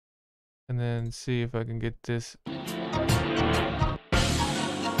 -6, and then see if I can get this.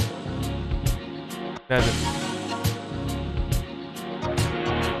 That's it.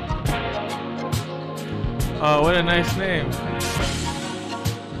 Oh, what a nice name.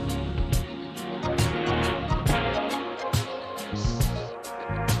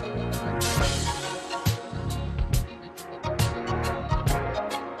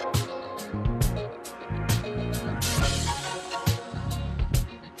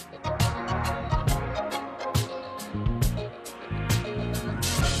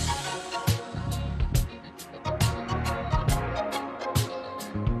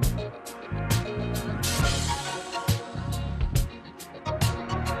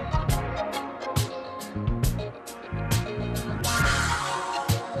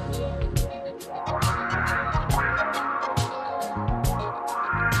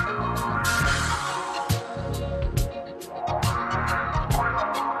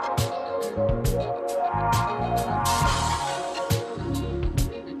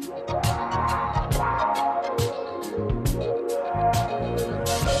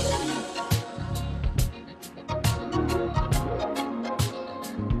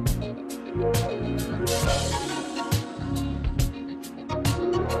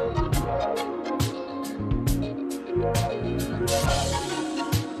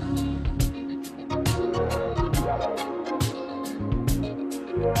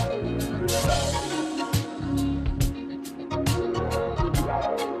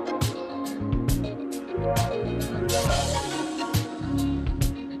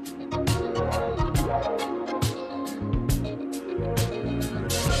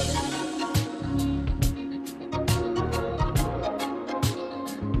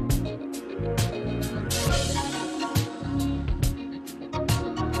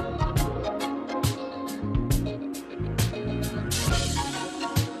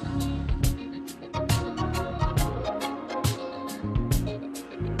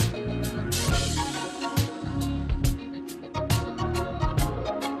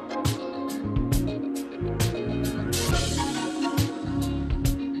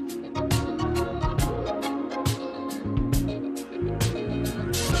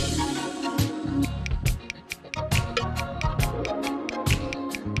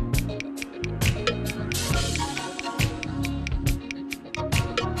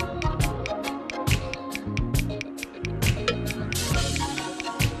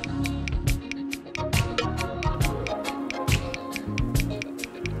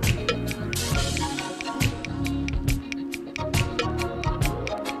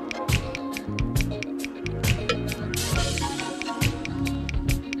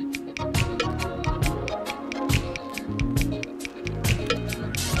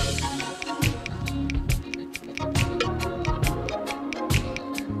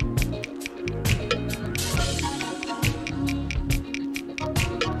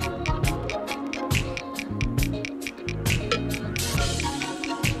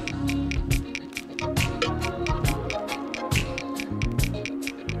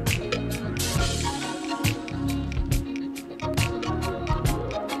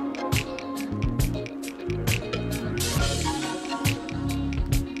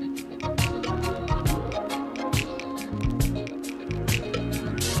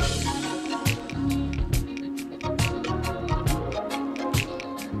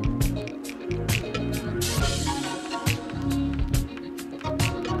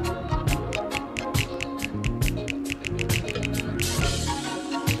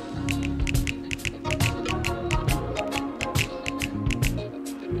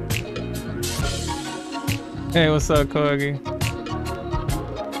 Hey, what's up, Corgi?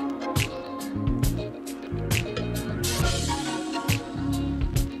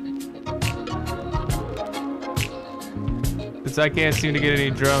 Since I can't seem to get any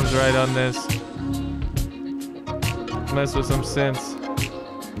drums right on this, mess with some synths.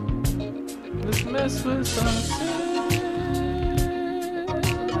 Let's mess with some synths.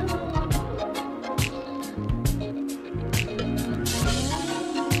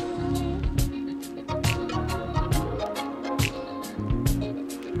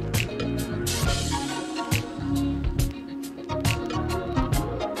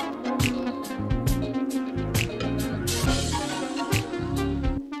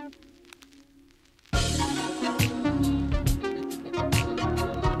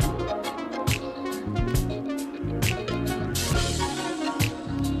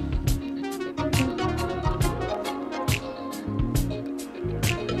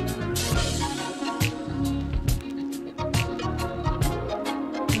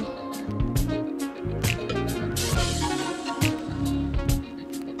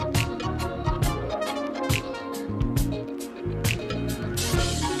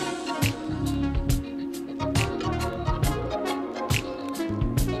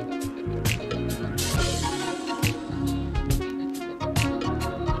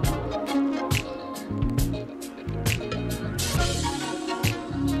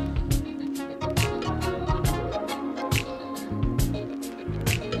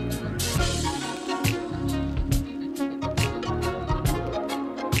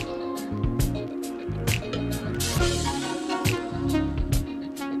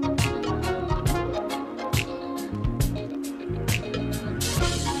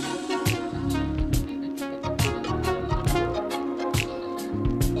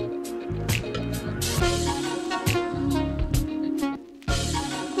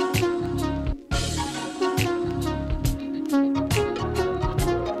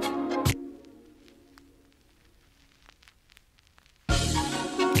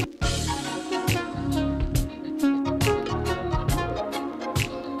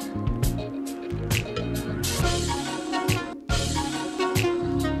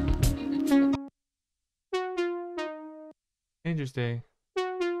 Interesting.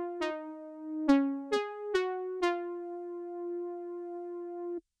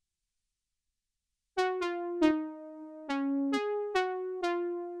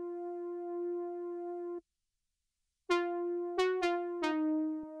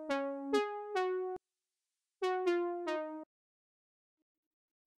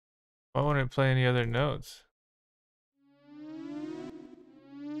 Why wouldn't it play any other notes?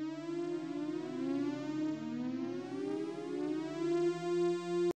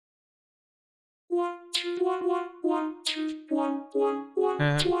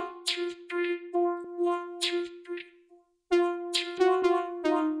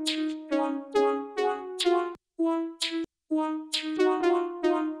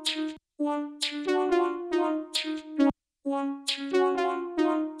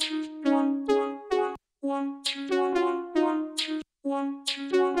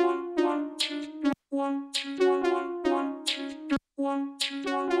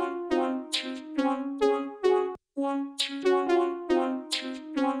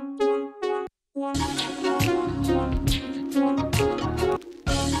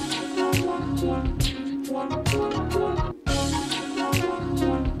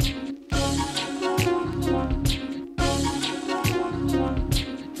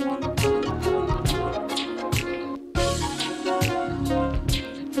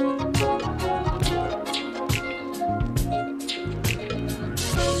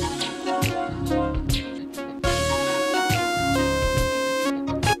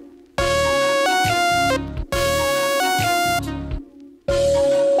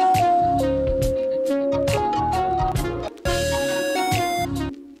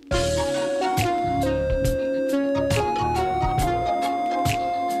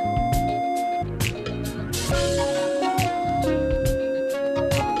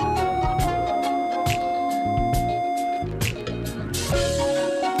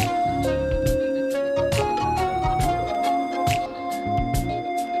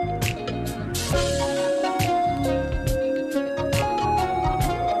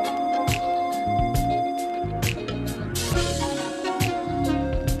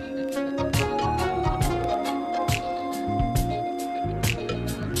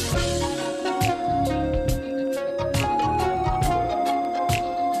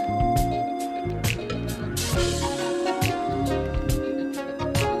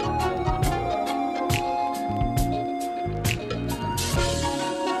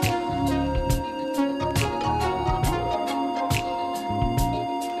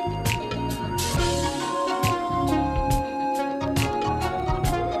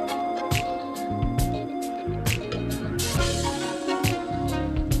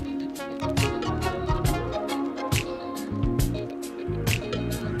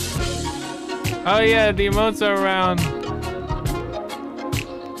 Oh yeah, the emotes are around.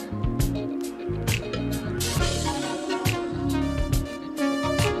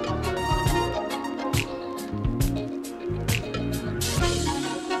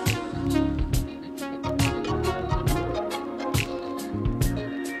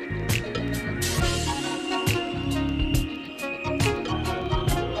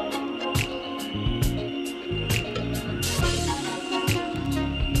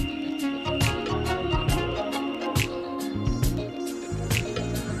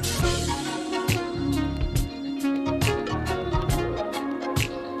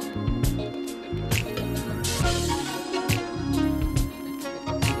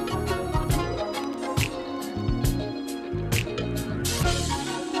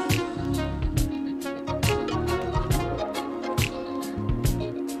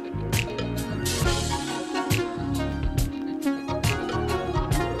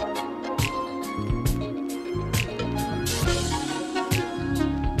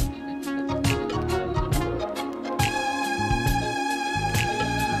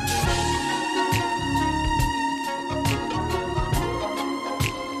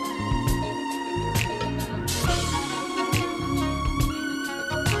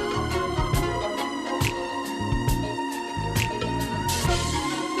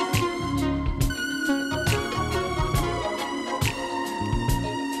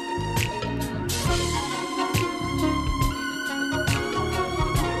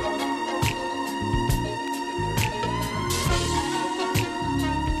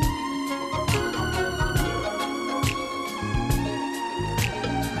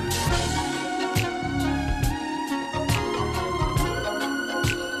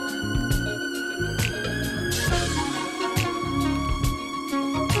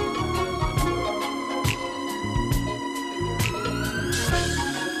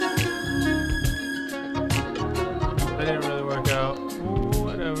 That didn't really work out. Ooh,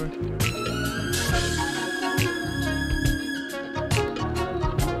 whatever.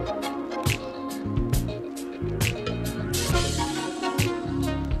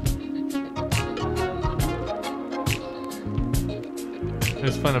 It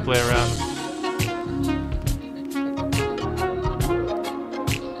was fun to play around.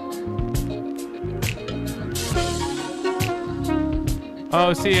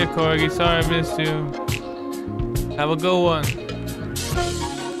 Oh, see ya, Corgi. Sorry I missed you. Have a good one.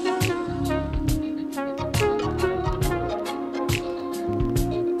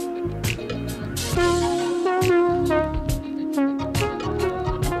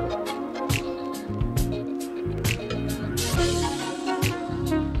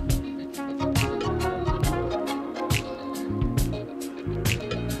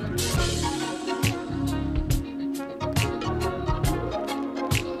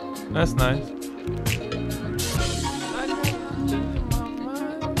 That's nice.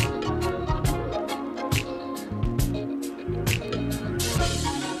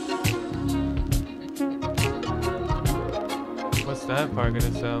 What's that part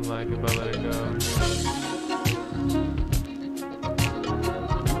gonna sound like if I let it go?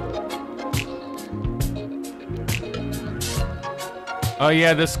 Oh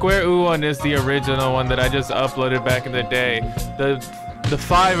yeah, the Square U one is the original one that I just uploaded back in the day. The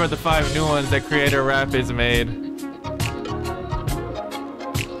 5 are the 5 new ones that Creator Rapids made.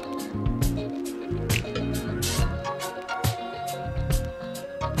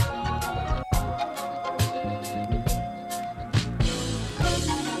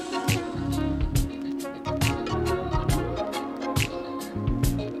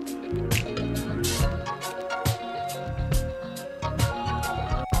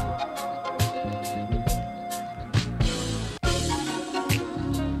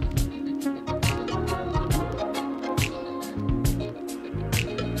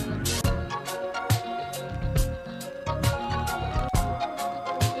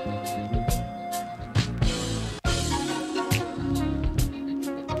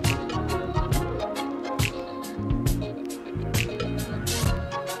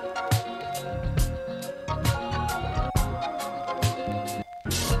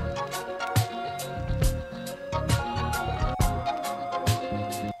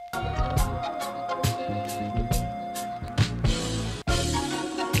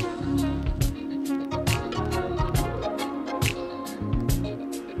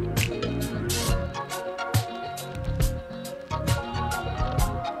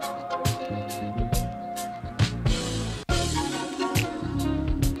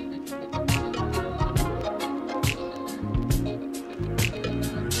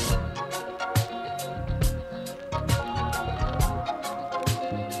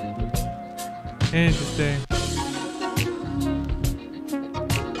 Interesting.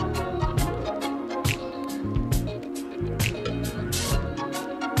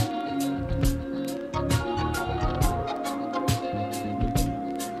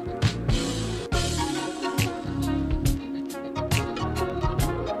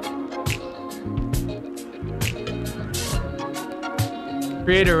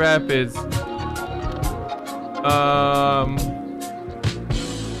 Creator Rapids.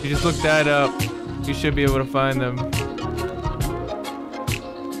 You just look that up. You should be able to find them.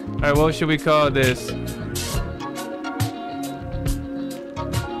 Alright, what should we call this?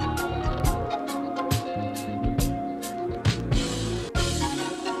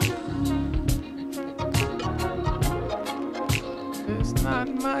 It's not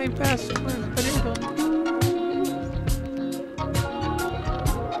my password, but it'll do.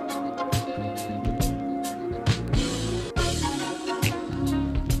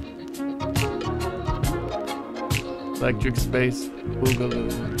 Electric Space Boogaloo.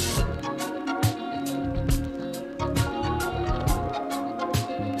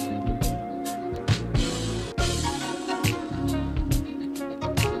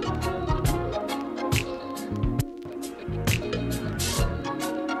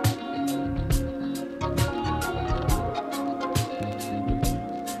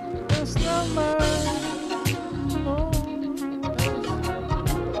 That's not mine.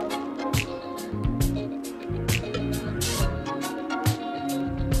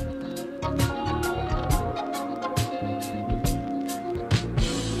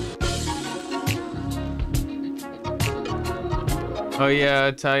 Oh yeah,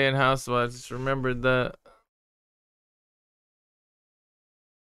 Italian Housewives. Just remembered that.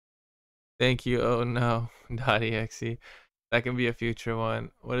 Thank you. Oh no, .exe. That can be a future one.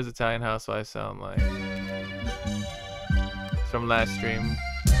 What does Italian Housewives sound like? It's from last stream.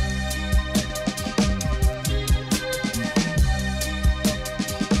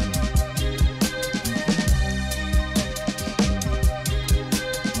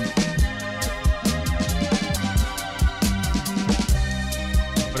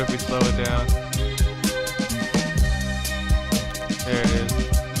 What if we slow it down? There it is.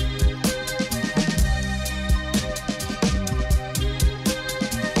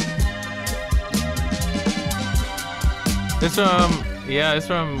 It's from, yeah, it's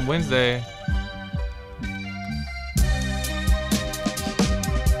from Wednesday.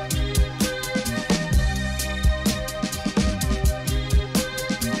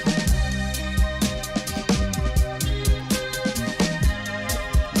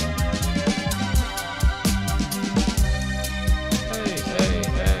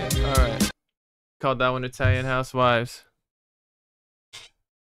 Hey. All right. Called that one Italian Housewives.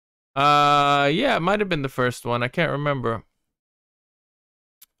 Yeah, it might have been the first one. I can't remember.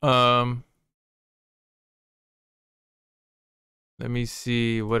 Let me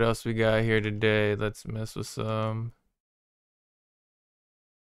see what else we got here today. Let's mess with some.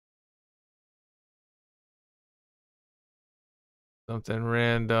 Something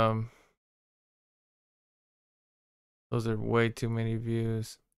random. Those are way too many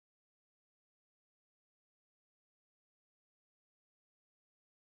views.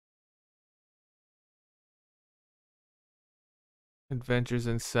 Adventures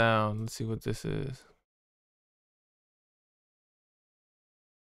in Sound. Let's see what this is.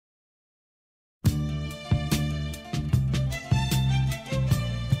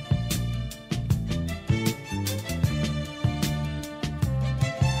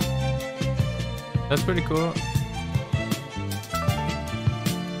 That's pretty cool.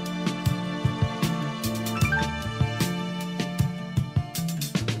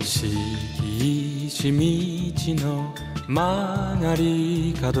曲が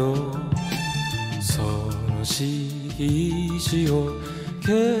り角その印を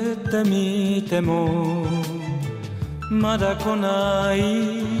蹴ってみてもまだ来ない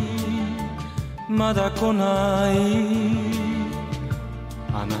まだ来ない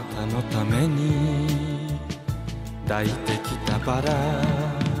あなたのために抱いてきたバラ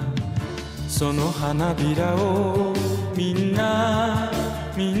その花びらをみんな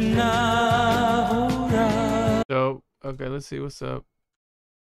ほら So, okay, let's see what's up.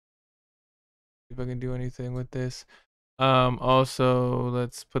 If I can do anything with this. Also,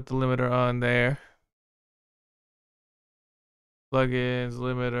 let's put the limiter on there. Plugins,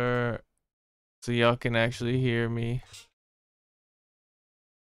 limiter, so y'all can actually hear me.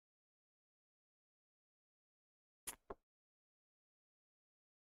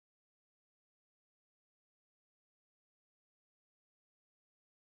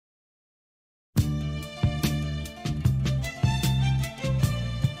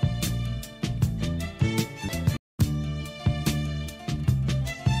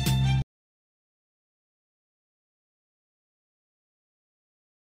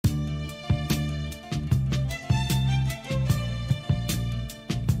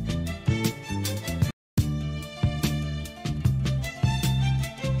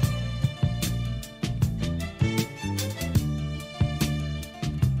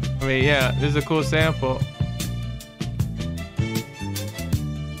 I mean, yeah, this is a cool sample.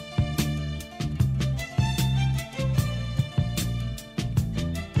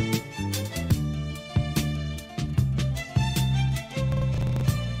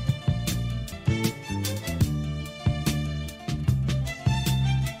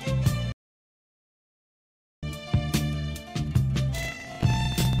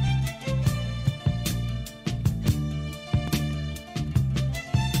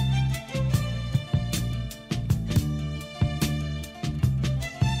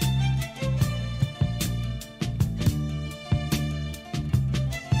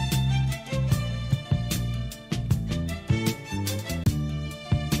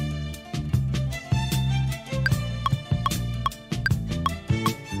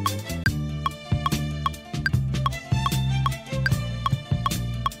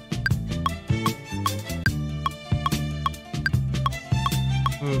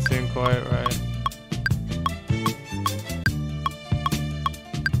 Doesn't seem quite right.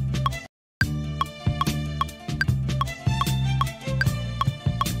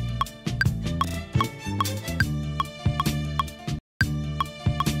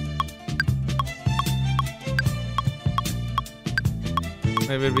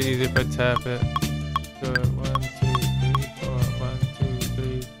 Maybe it'd be easier if I tap it. Do it. 1, 2, 3, 4. 1, 2,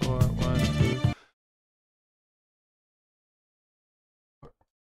 3, 4. 1, 2.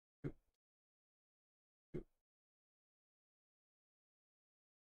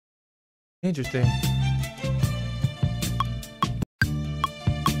 Interesting.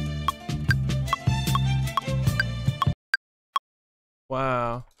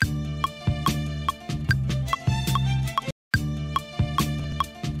 Wow.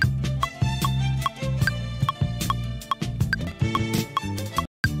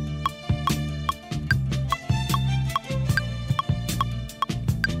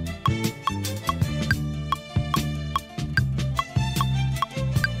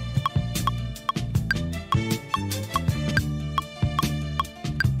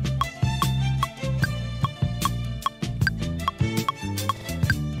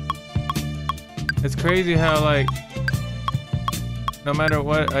 It's crazy how, like, no matter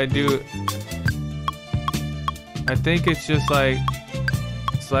what I do, I think it's just like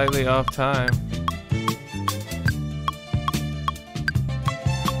slightly off time.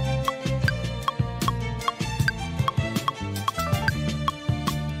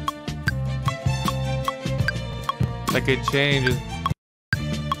 Like it changes.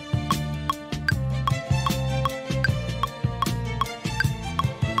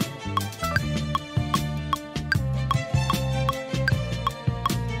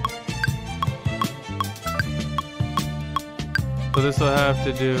 So this will have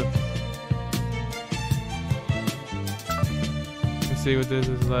to do. Let's see what this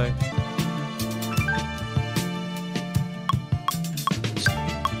is like.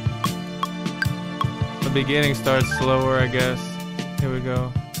 The beginning starts slower, I guess. Here we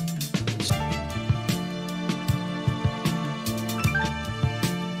go.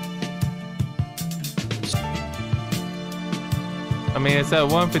 I mean, it's at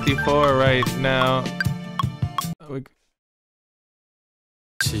 154 right now.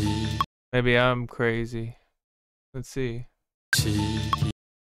 Maybe I'm crazy. Let's see. 1, 2,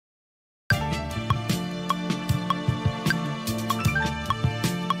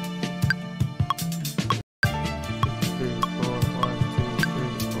 3, 4.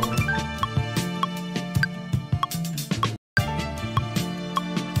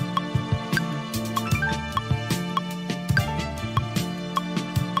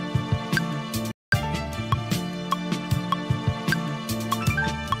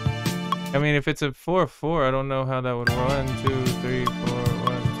 I mean, if it's a 4/4, I don't know how that would roll. 1, 2, 3, 4.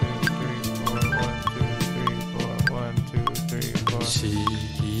 1, 2, 3, 4. 1, 2, 3, 4. 1, 2, 3, 4. 3,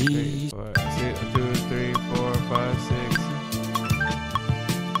 4. 2, 3, 4, 5, 6.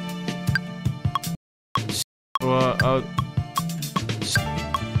 Well, I'll.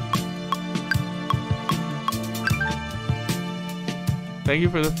 Thank you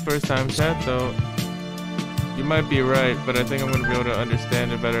for the first time chat, though. You might be right, but I think I'm going to be able to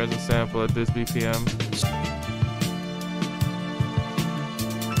understand it better as a sample at this BPM.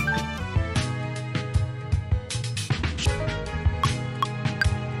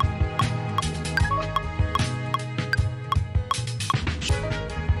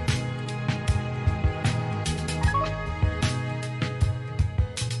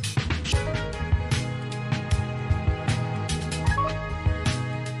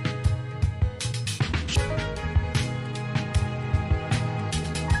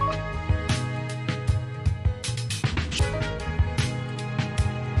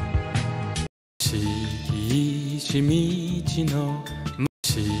 の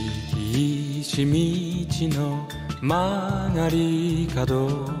しいし道の曲がり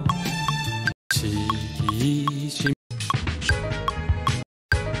角しいし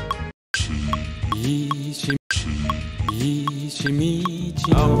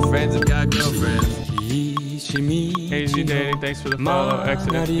Oh, friends have got girlfriends. Hey, G Danny, thanks for the follow.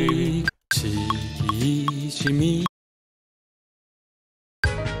 Exodus TV.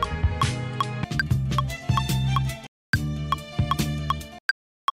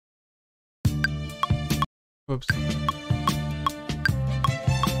 Whoops.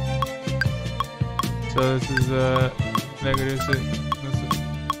 So this is negative 6.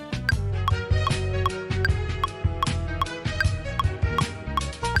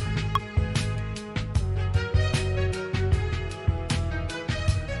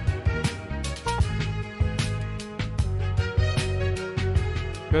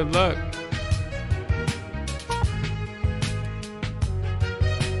 Good luck.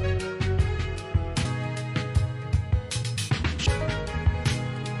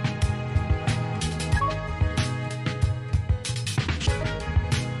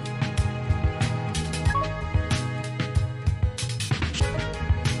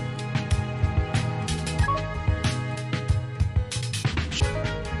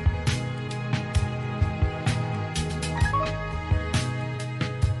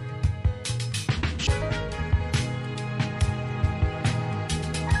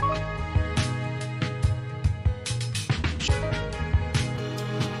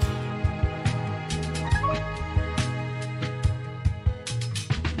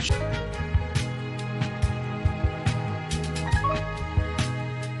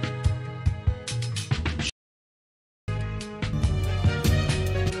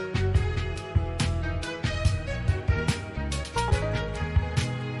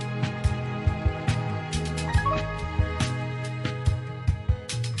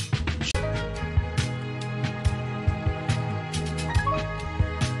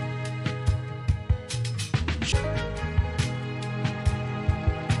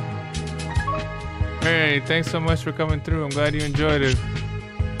 Hey, thanks so much for coming through. I'm glad you enjoyed it.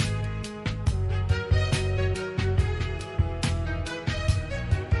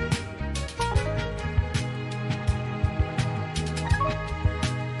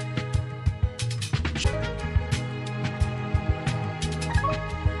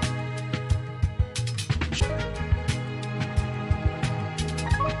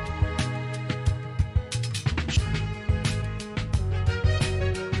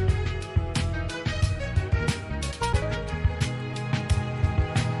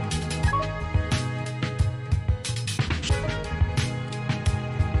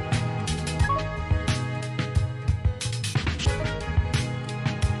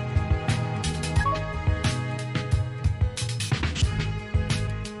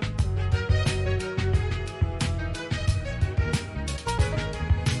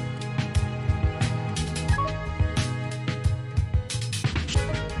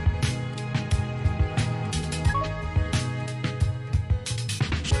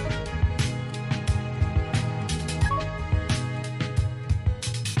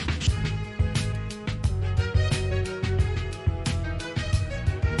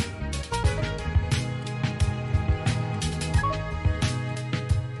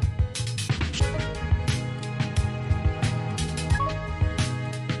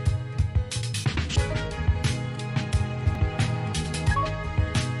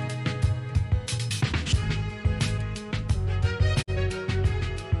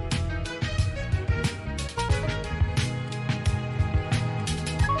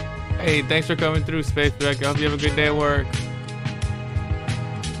 Hey, thanks for coming through, Space Beck. I hope you have a good day at work.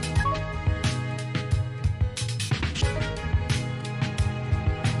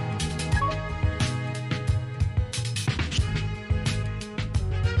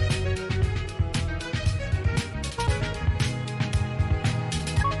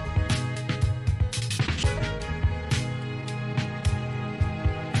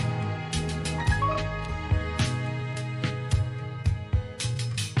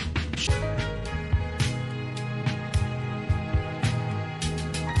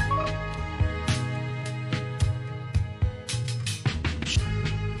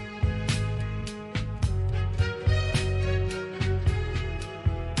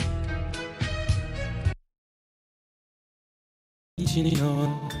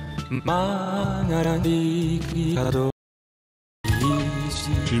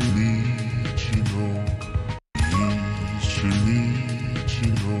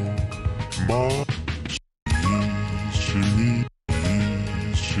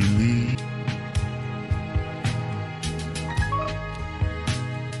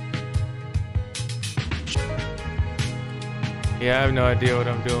 Yeah, I have no idea what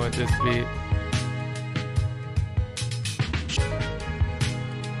I'm doing with this beat.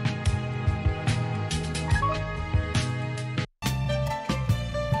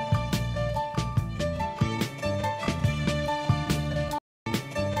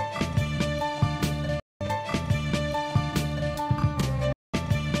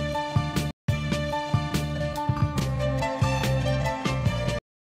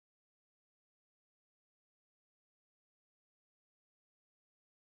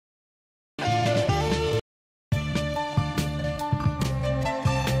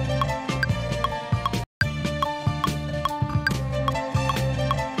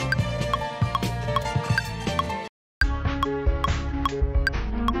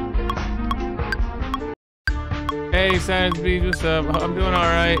 Hey, Science Beach, what's up? I'm doing all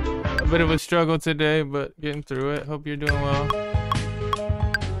right. A bit of a struggle today, but getting through it. Hope you're doing well.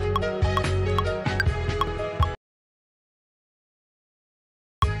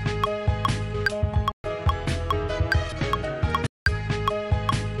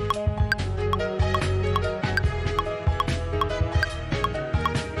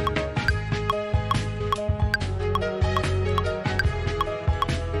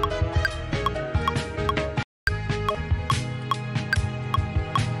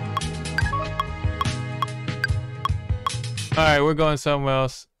 All right, we're going somewhere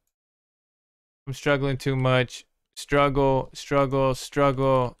else. I'm struggling too much. Struggle.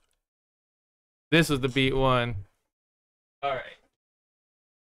 This was the beat one. All right.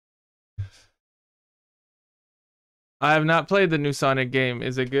 I have not played the new Sonic game.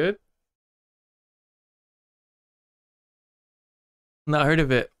 Is it good? Not heard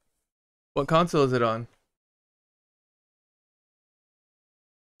of it. What console is it on?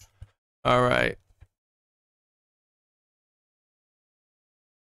 All right.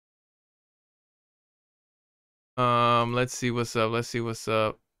 Let's see what's up.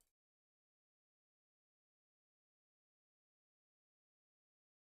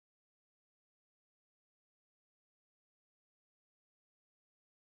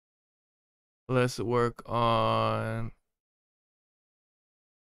 Let's work on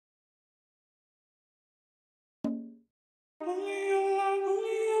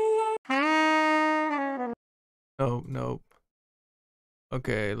Nope.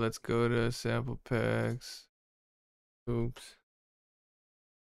 Okay, let's go to sample packs. Oops.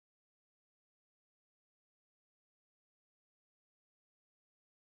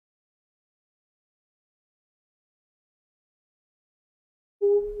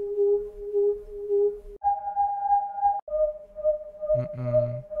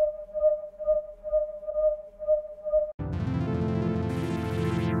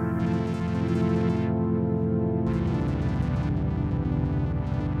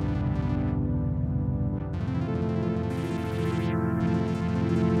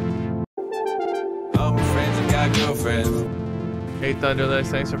 All my friends have got girlfriends. Hey Thunderlegs,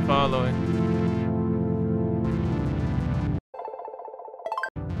 thanks for following.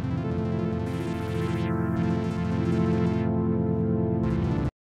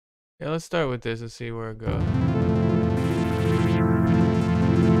 Yeah, let's start with this and see where it goes. It's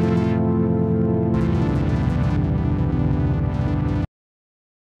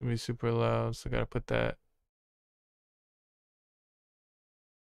gonna be super loud, so I gotta put that.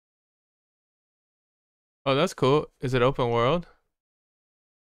 Oh, that's cool. Is it open world?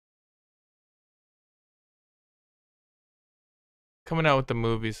 Coming out with the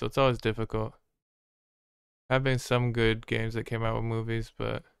movies, so it's always difficult. Have been some good games that came out with movies,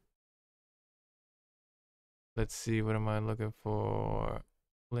 but let's see, what am I looking for?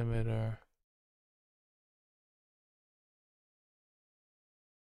 Limiter.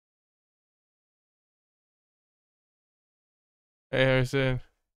 Hey Harrison.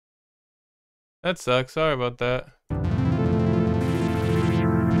 That sucks. Sorry about that.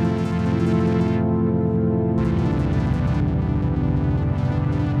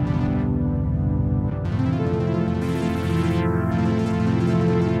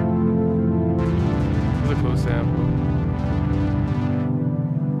 That's a cool sample.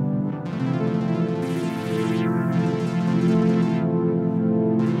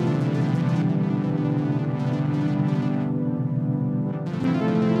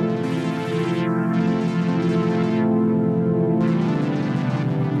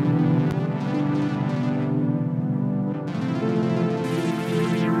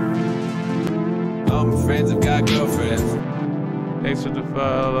 All my friends have got girlfriends. Thanks for the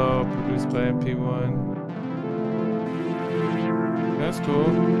follow. Produced by MP1. That's cool.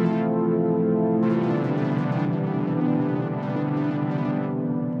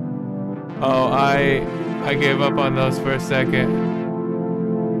 Oh, I gave up on those for a second.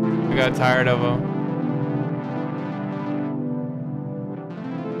 I got tired of them.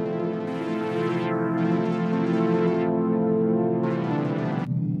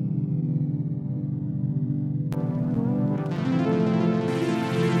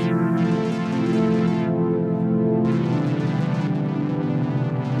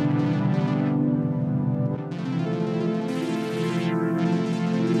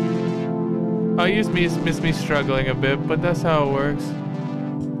 Oh, you miss me struggling a bit, but that's how it works.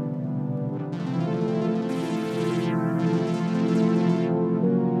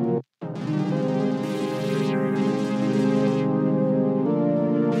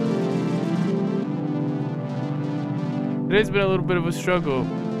 Today's been a little bit of a struggle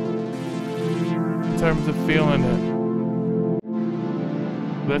in terms of feeling it.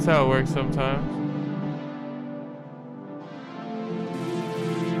 That's how it works sometimes.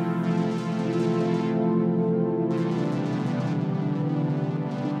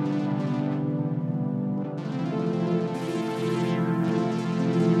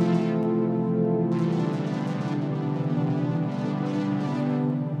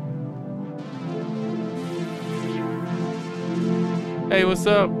 Hey, what's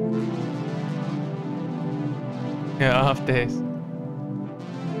up? Yeah, off days.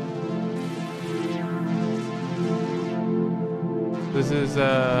 This is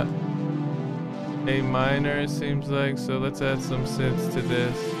A minor, it seems like, so let's add some synths to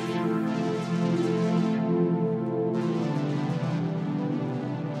this.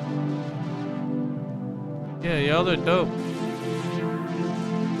 Yeah, y'all are dope.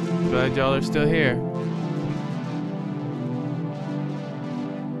 Glad y'all are still here.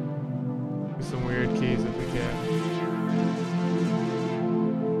 Some weird keys if we can.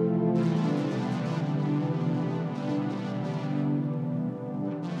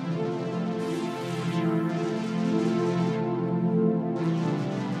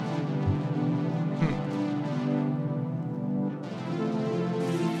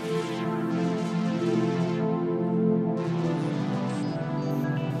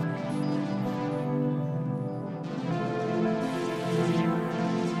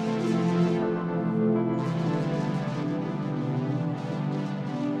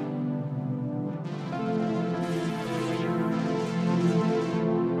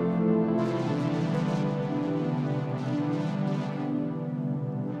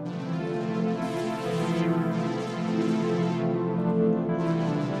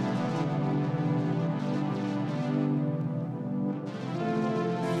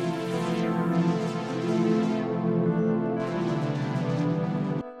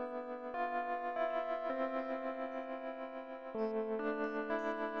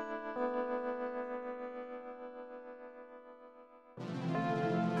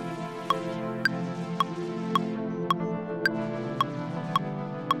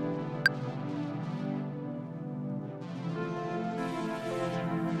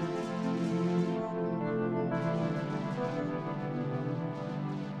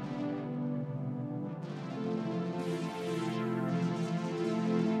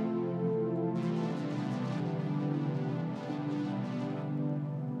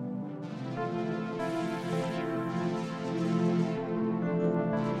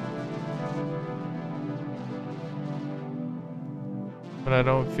 When I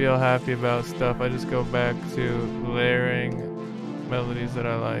don't feel happy about stuff, I just go back to layering melodies that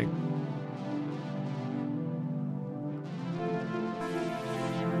I like.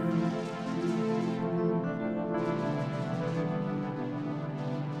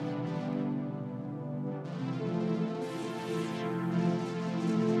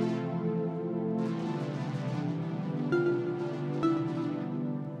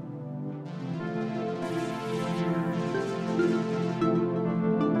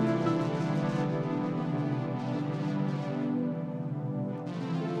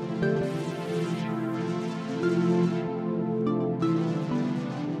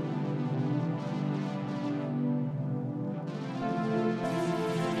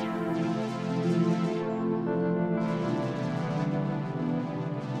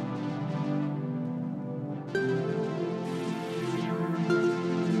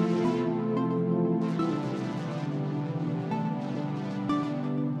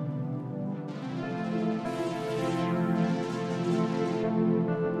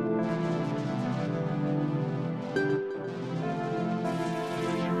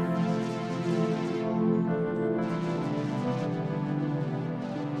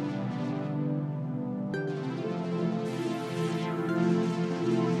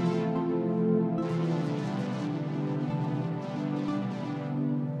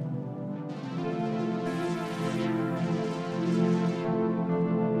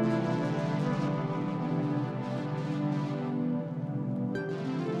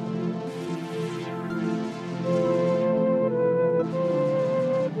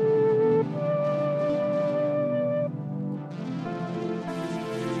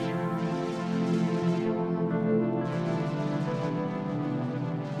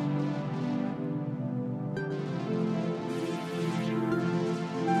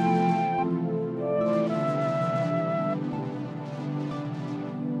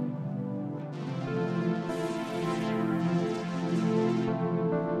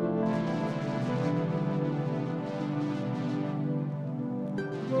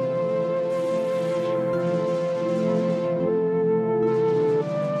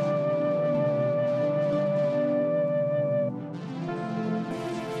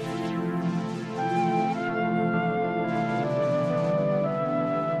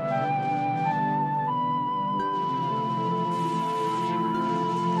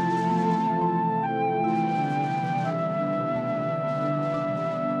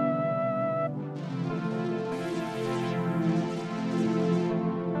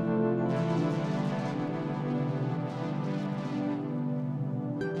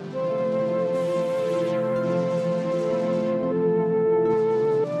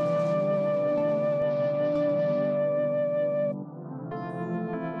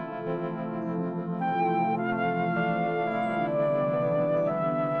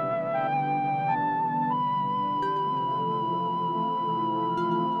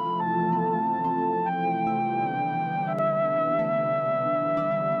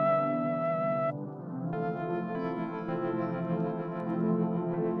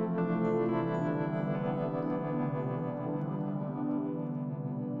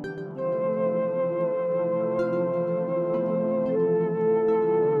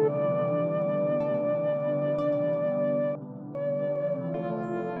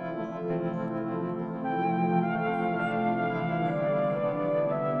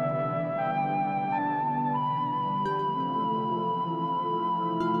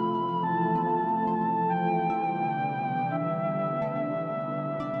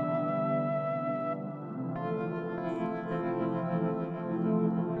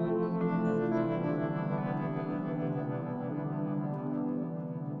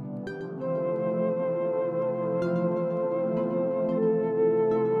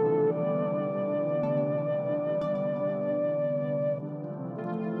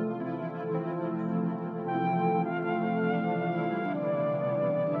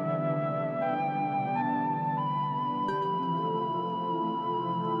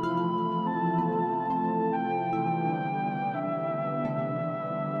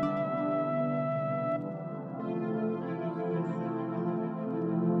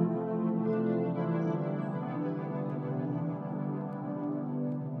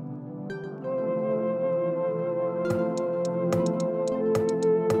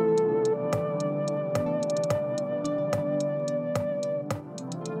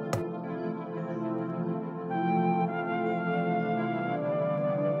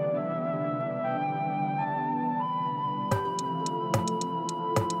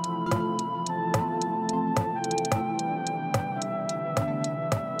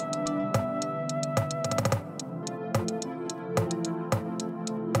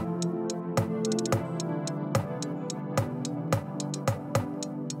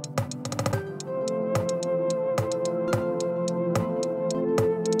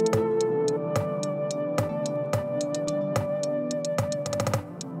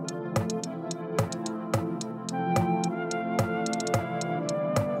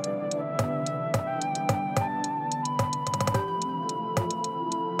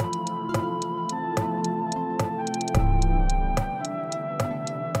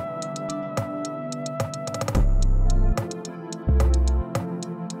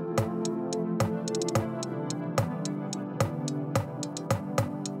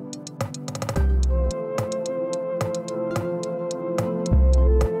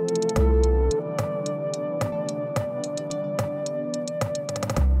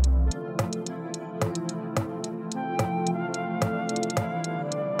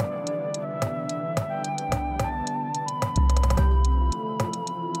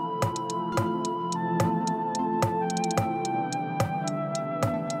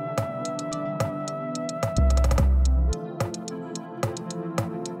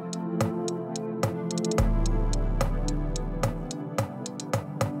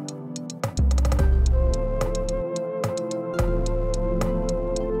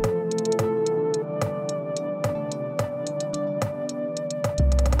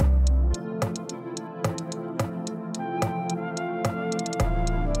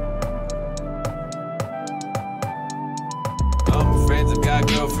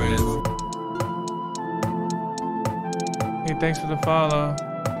 girlfriends. Hey, thanks for the follow.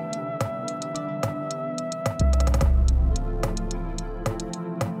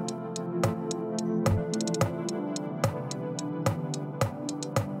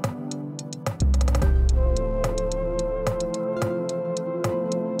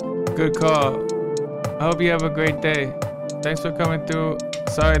 Good call. I hope you have a great day. Thanks for coming through.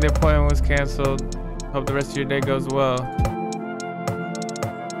 Sorry the appointment was canceled. Hope the rest of your day goes well.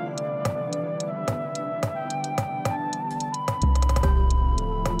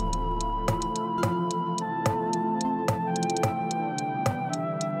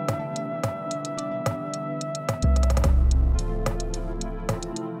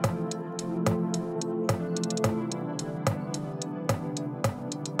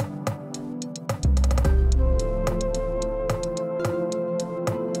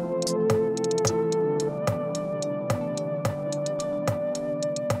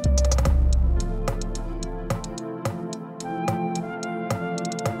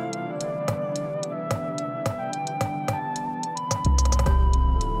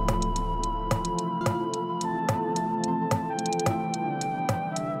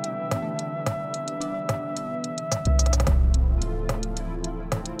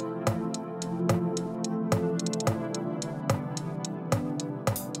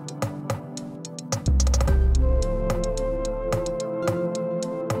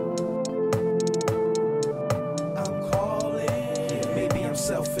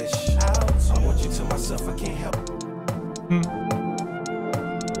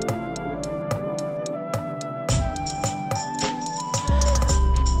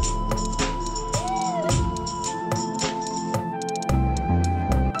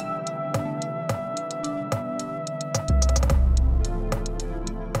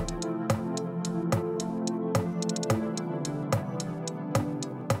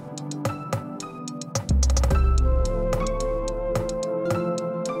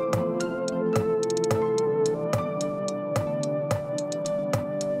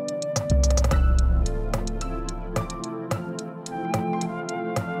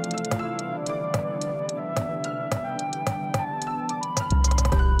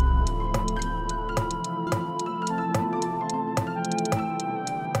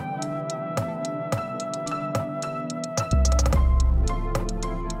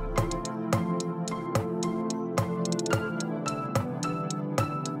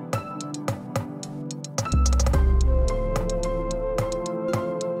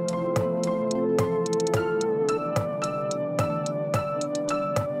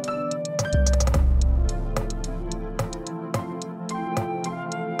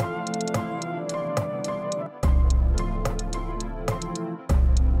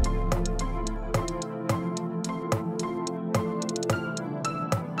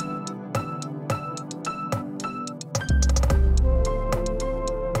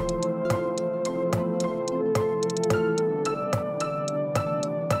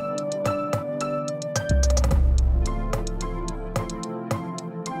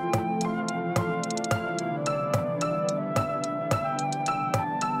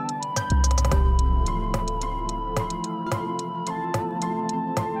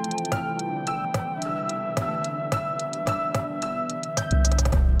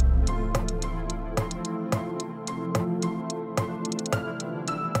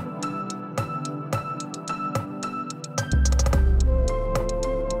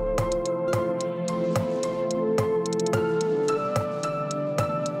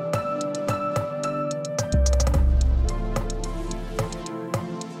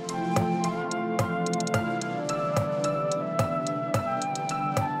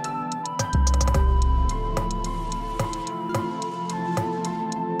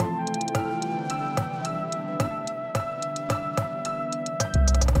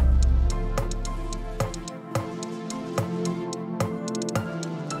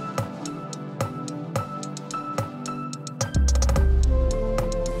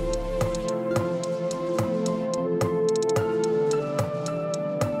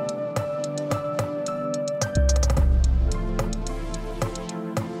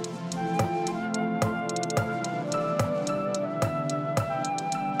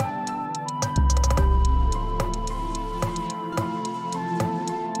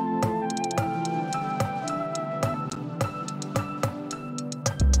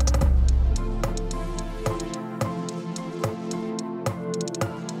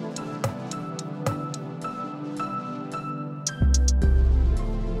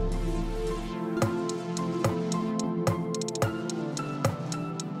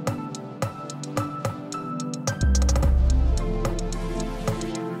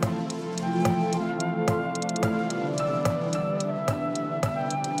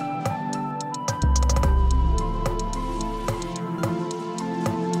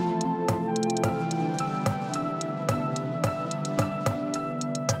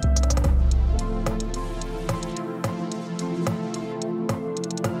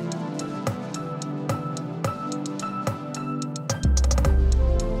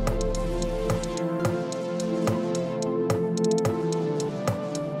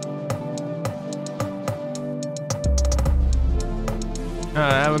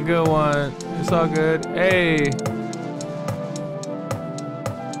 Alright, have a good one. It's all good. Hey.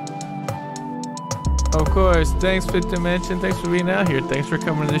 Of course. Thanks, Fifth Dimension. Thanks for being out here. Thanks for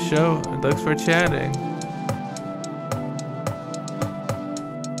coming to the show. And thanks for chatting.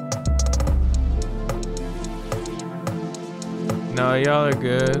 No, y'all are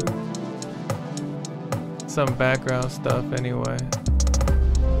good. Some background stuff anyway.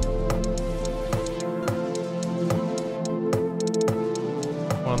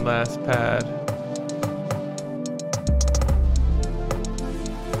 One last pad.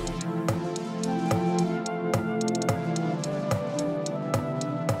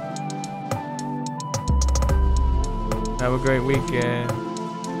 Have a great weekend.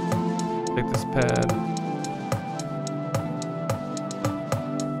 Take this pad.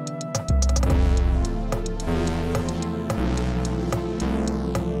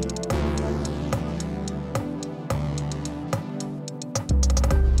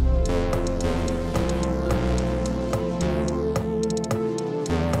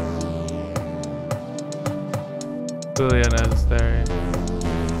 Really unnecessary.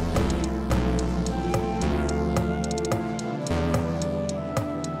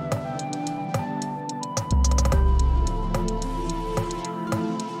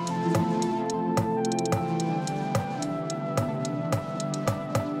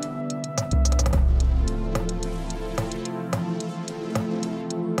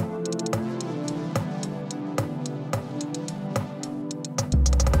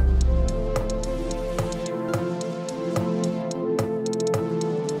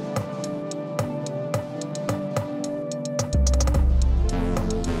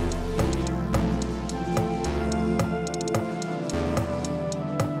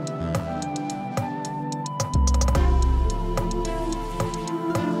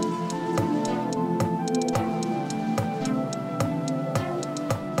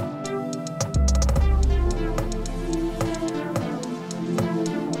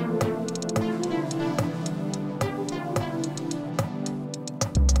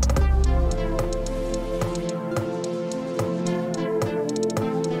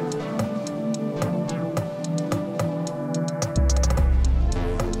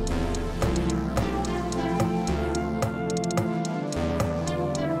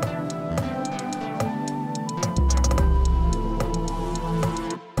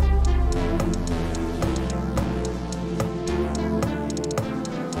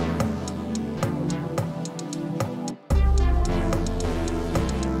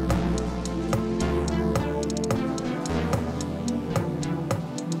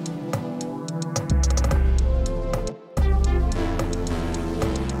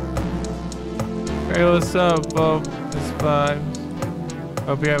 Hey, what's up, Bob? It's Vibes.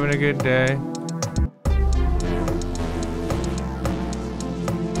 Hope you're having a good day.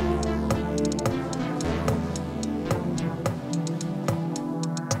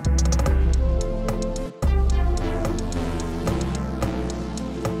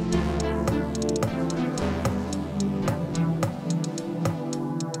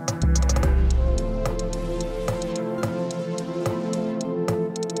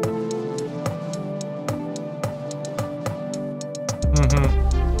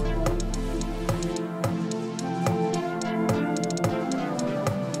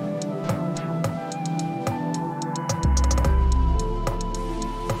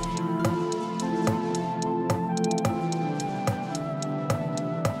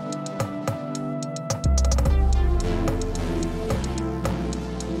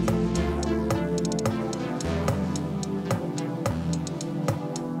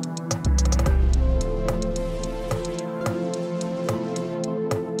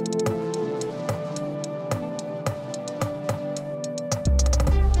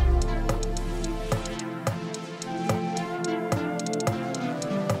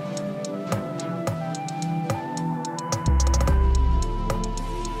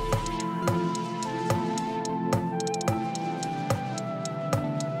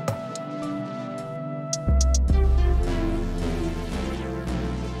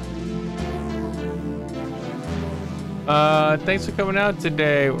 Thanks for coming out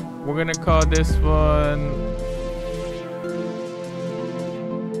today. We're gonna call this one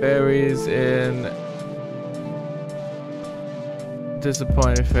Fairies in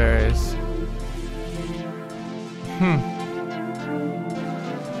Disappointed Fairies.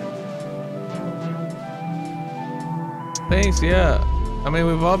 Thanks, yeah. I mean,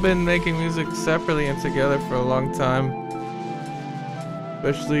 we've all been making music separately and together for a long time.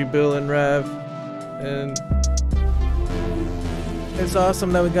 Especially Bill and Rav. And it's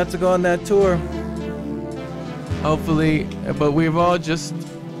awesome that we got to go on that tour. hopefully, but we've all just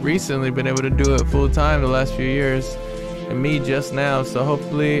recently been able to do it full time the last few years, and me just now, so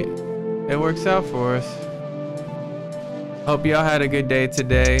hopefully it works out for us. Hope y'all had a good day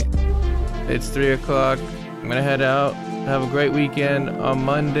today. It's 3 o'clock. I'm gonna head out. Have a great weekend. On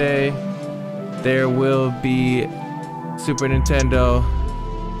Monday there will be Super Nintendo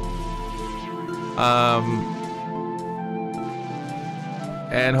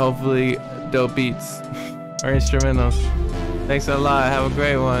and hopefully dope beats or instrumentals. Thanks a lot. Have a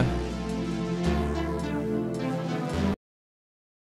great one.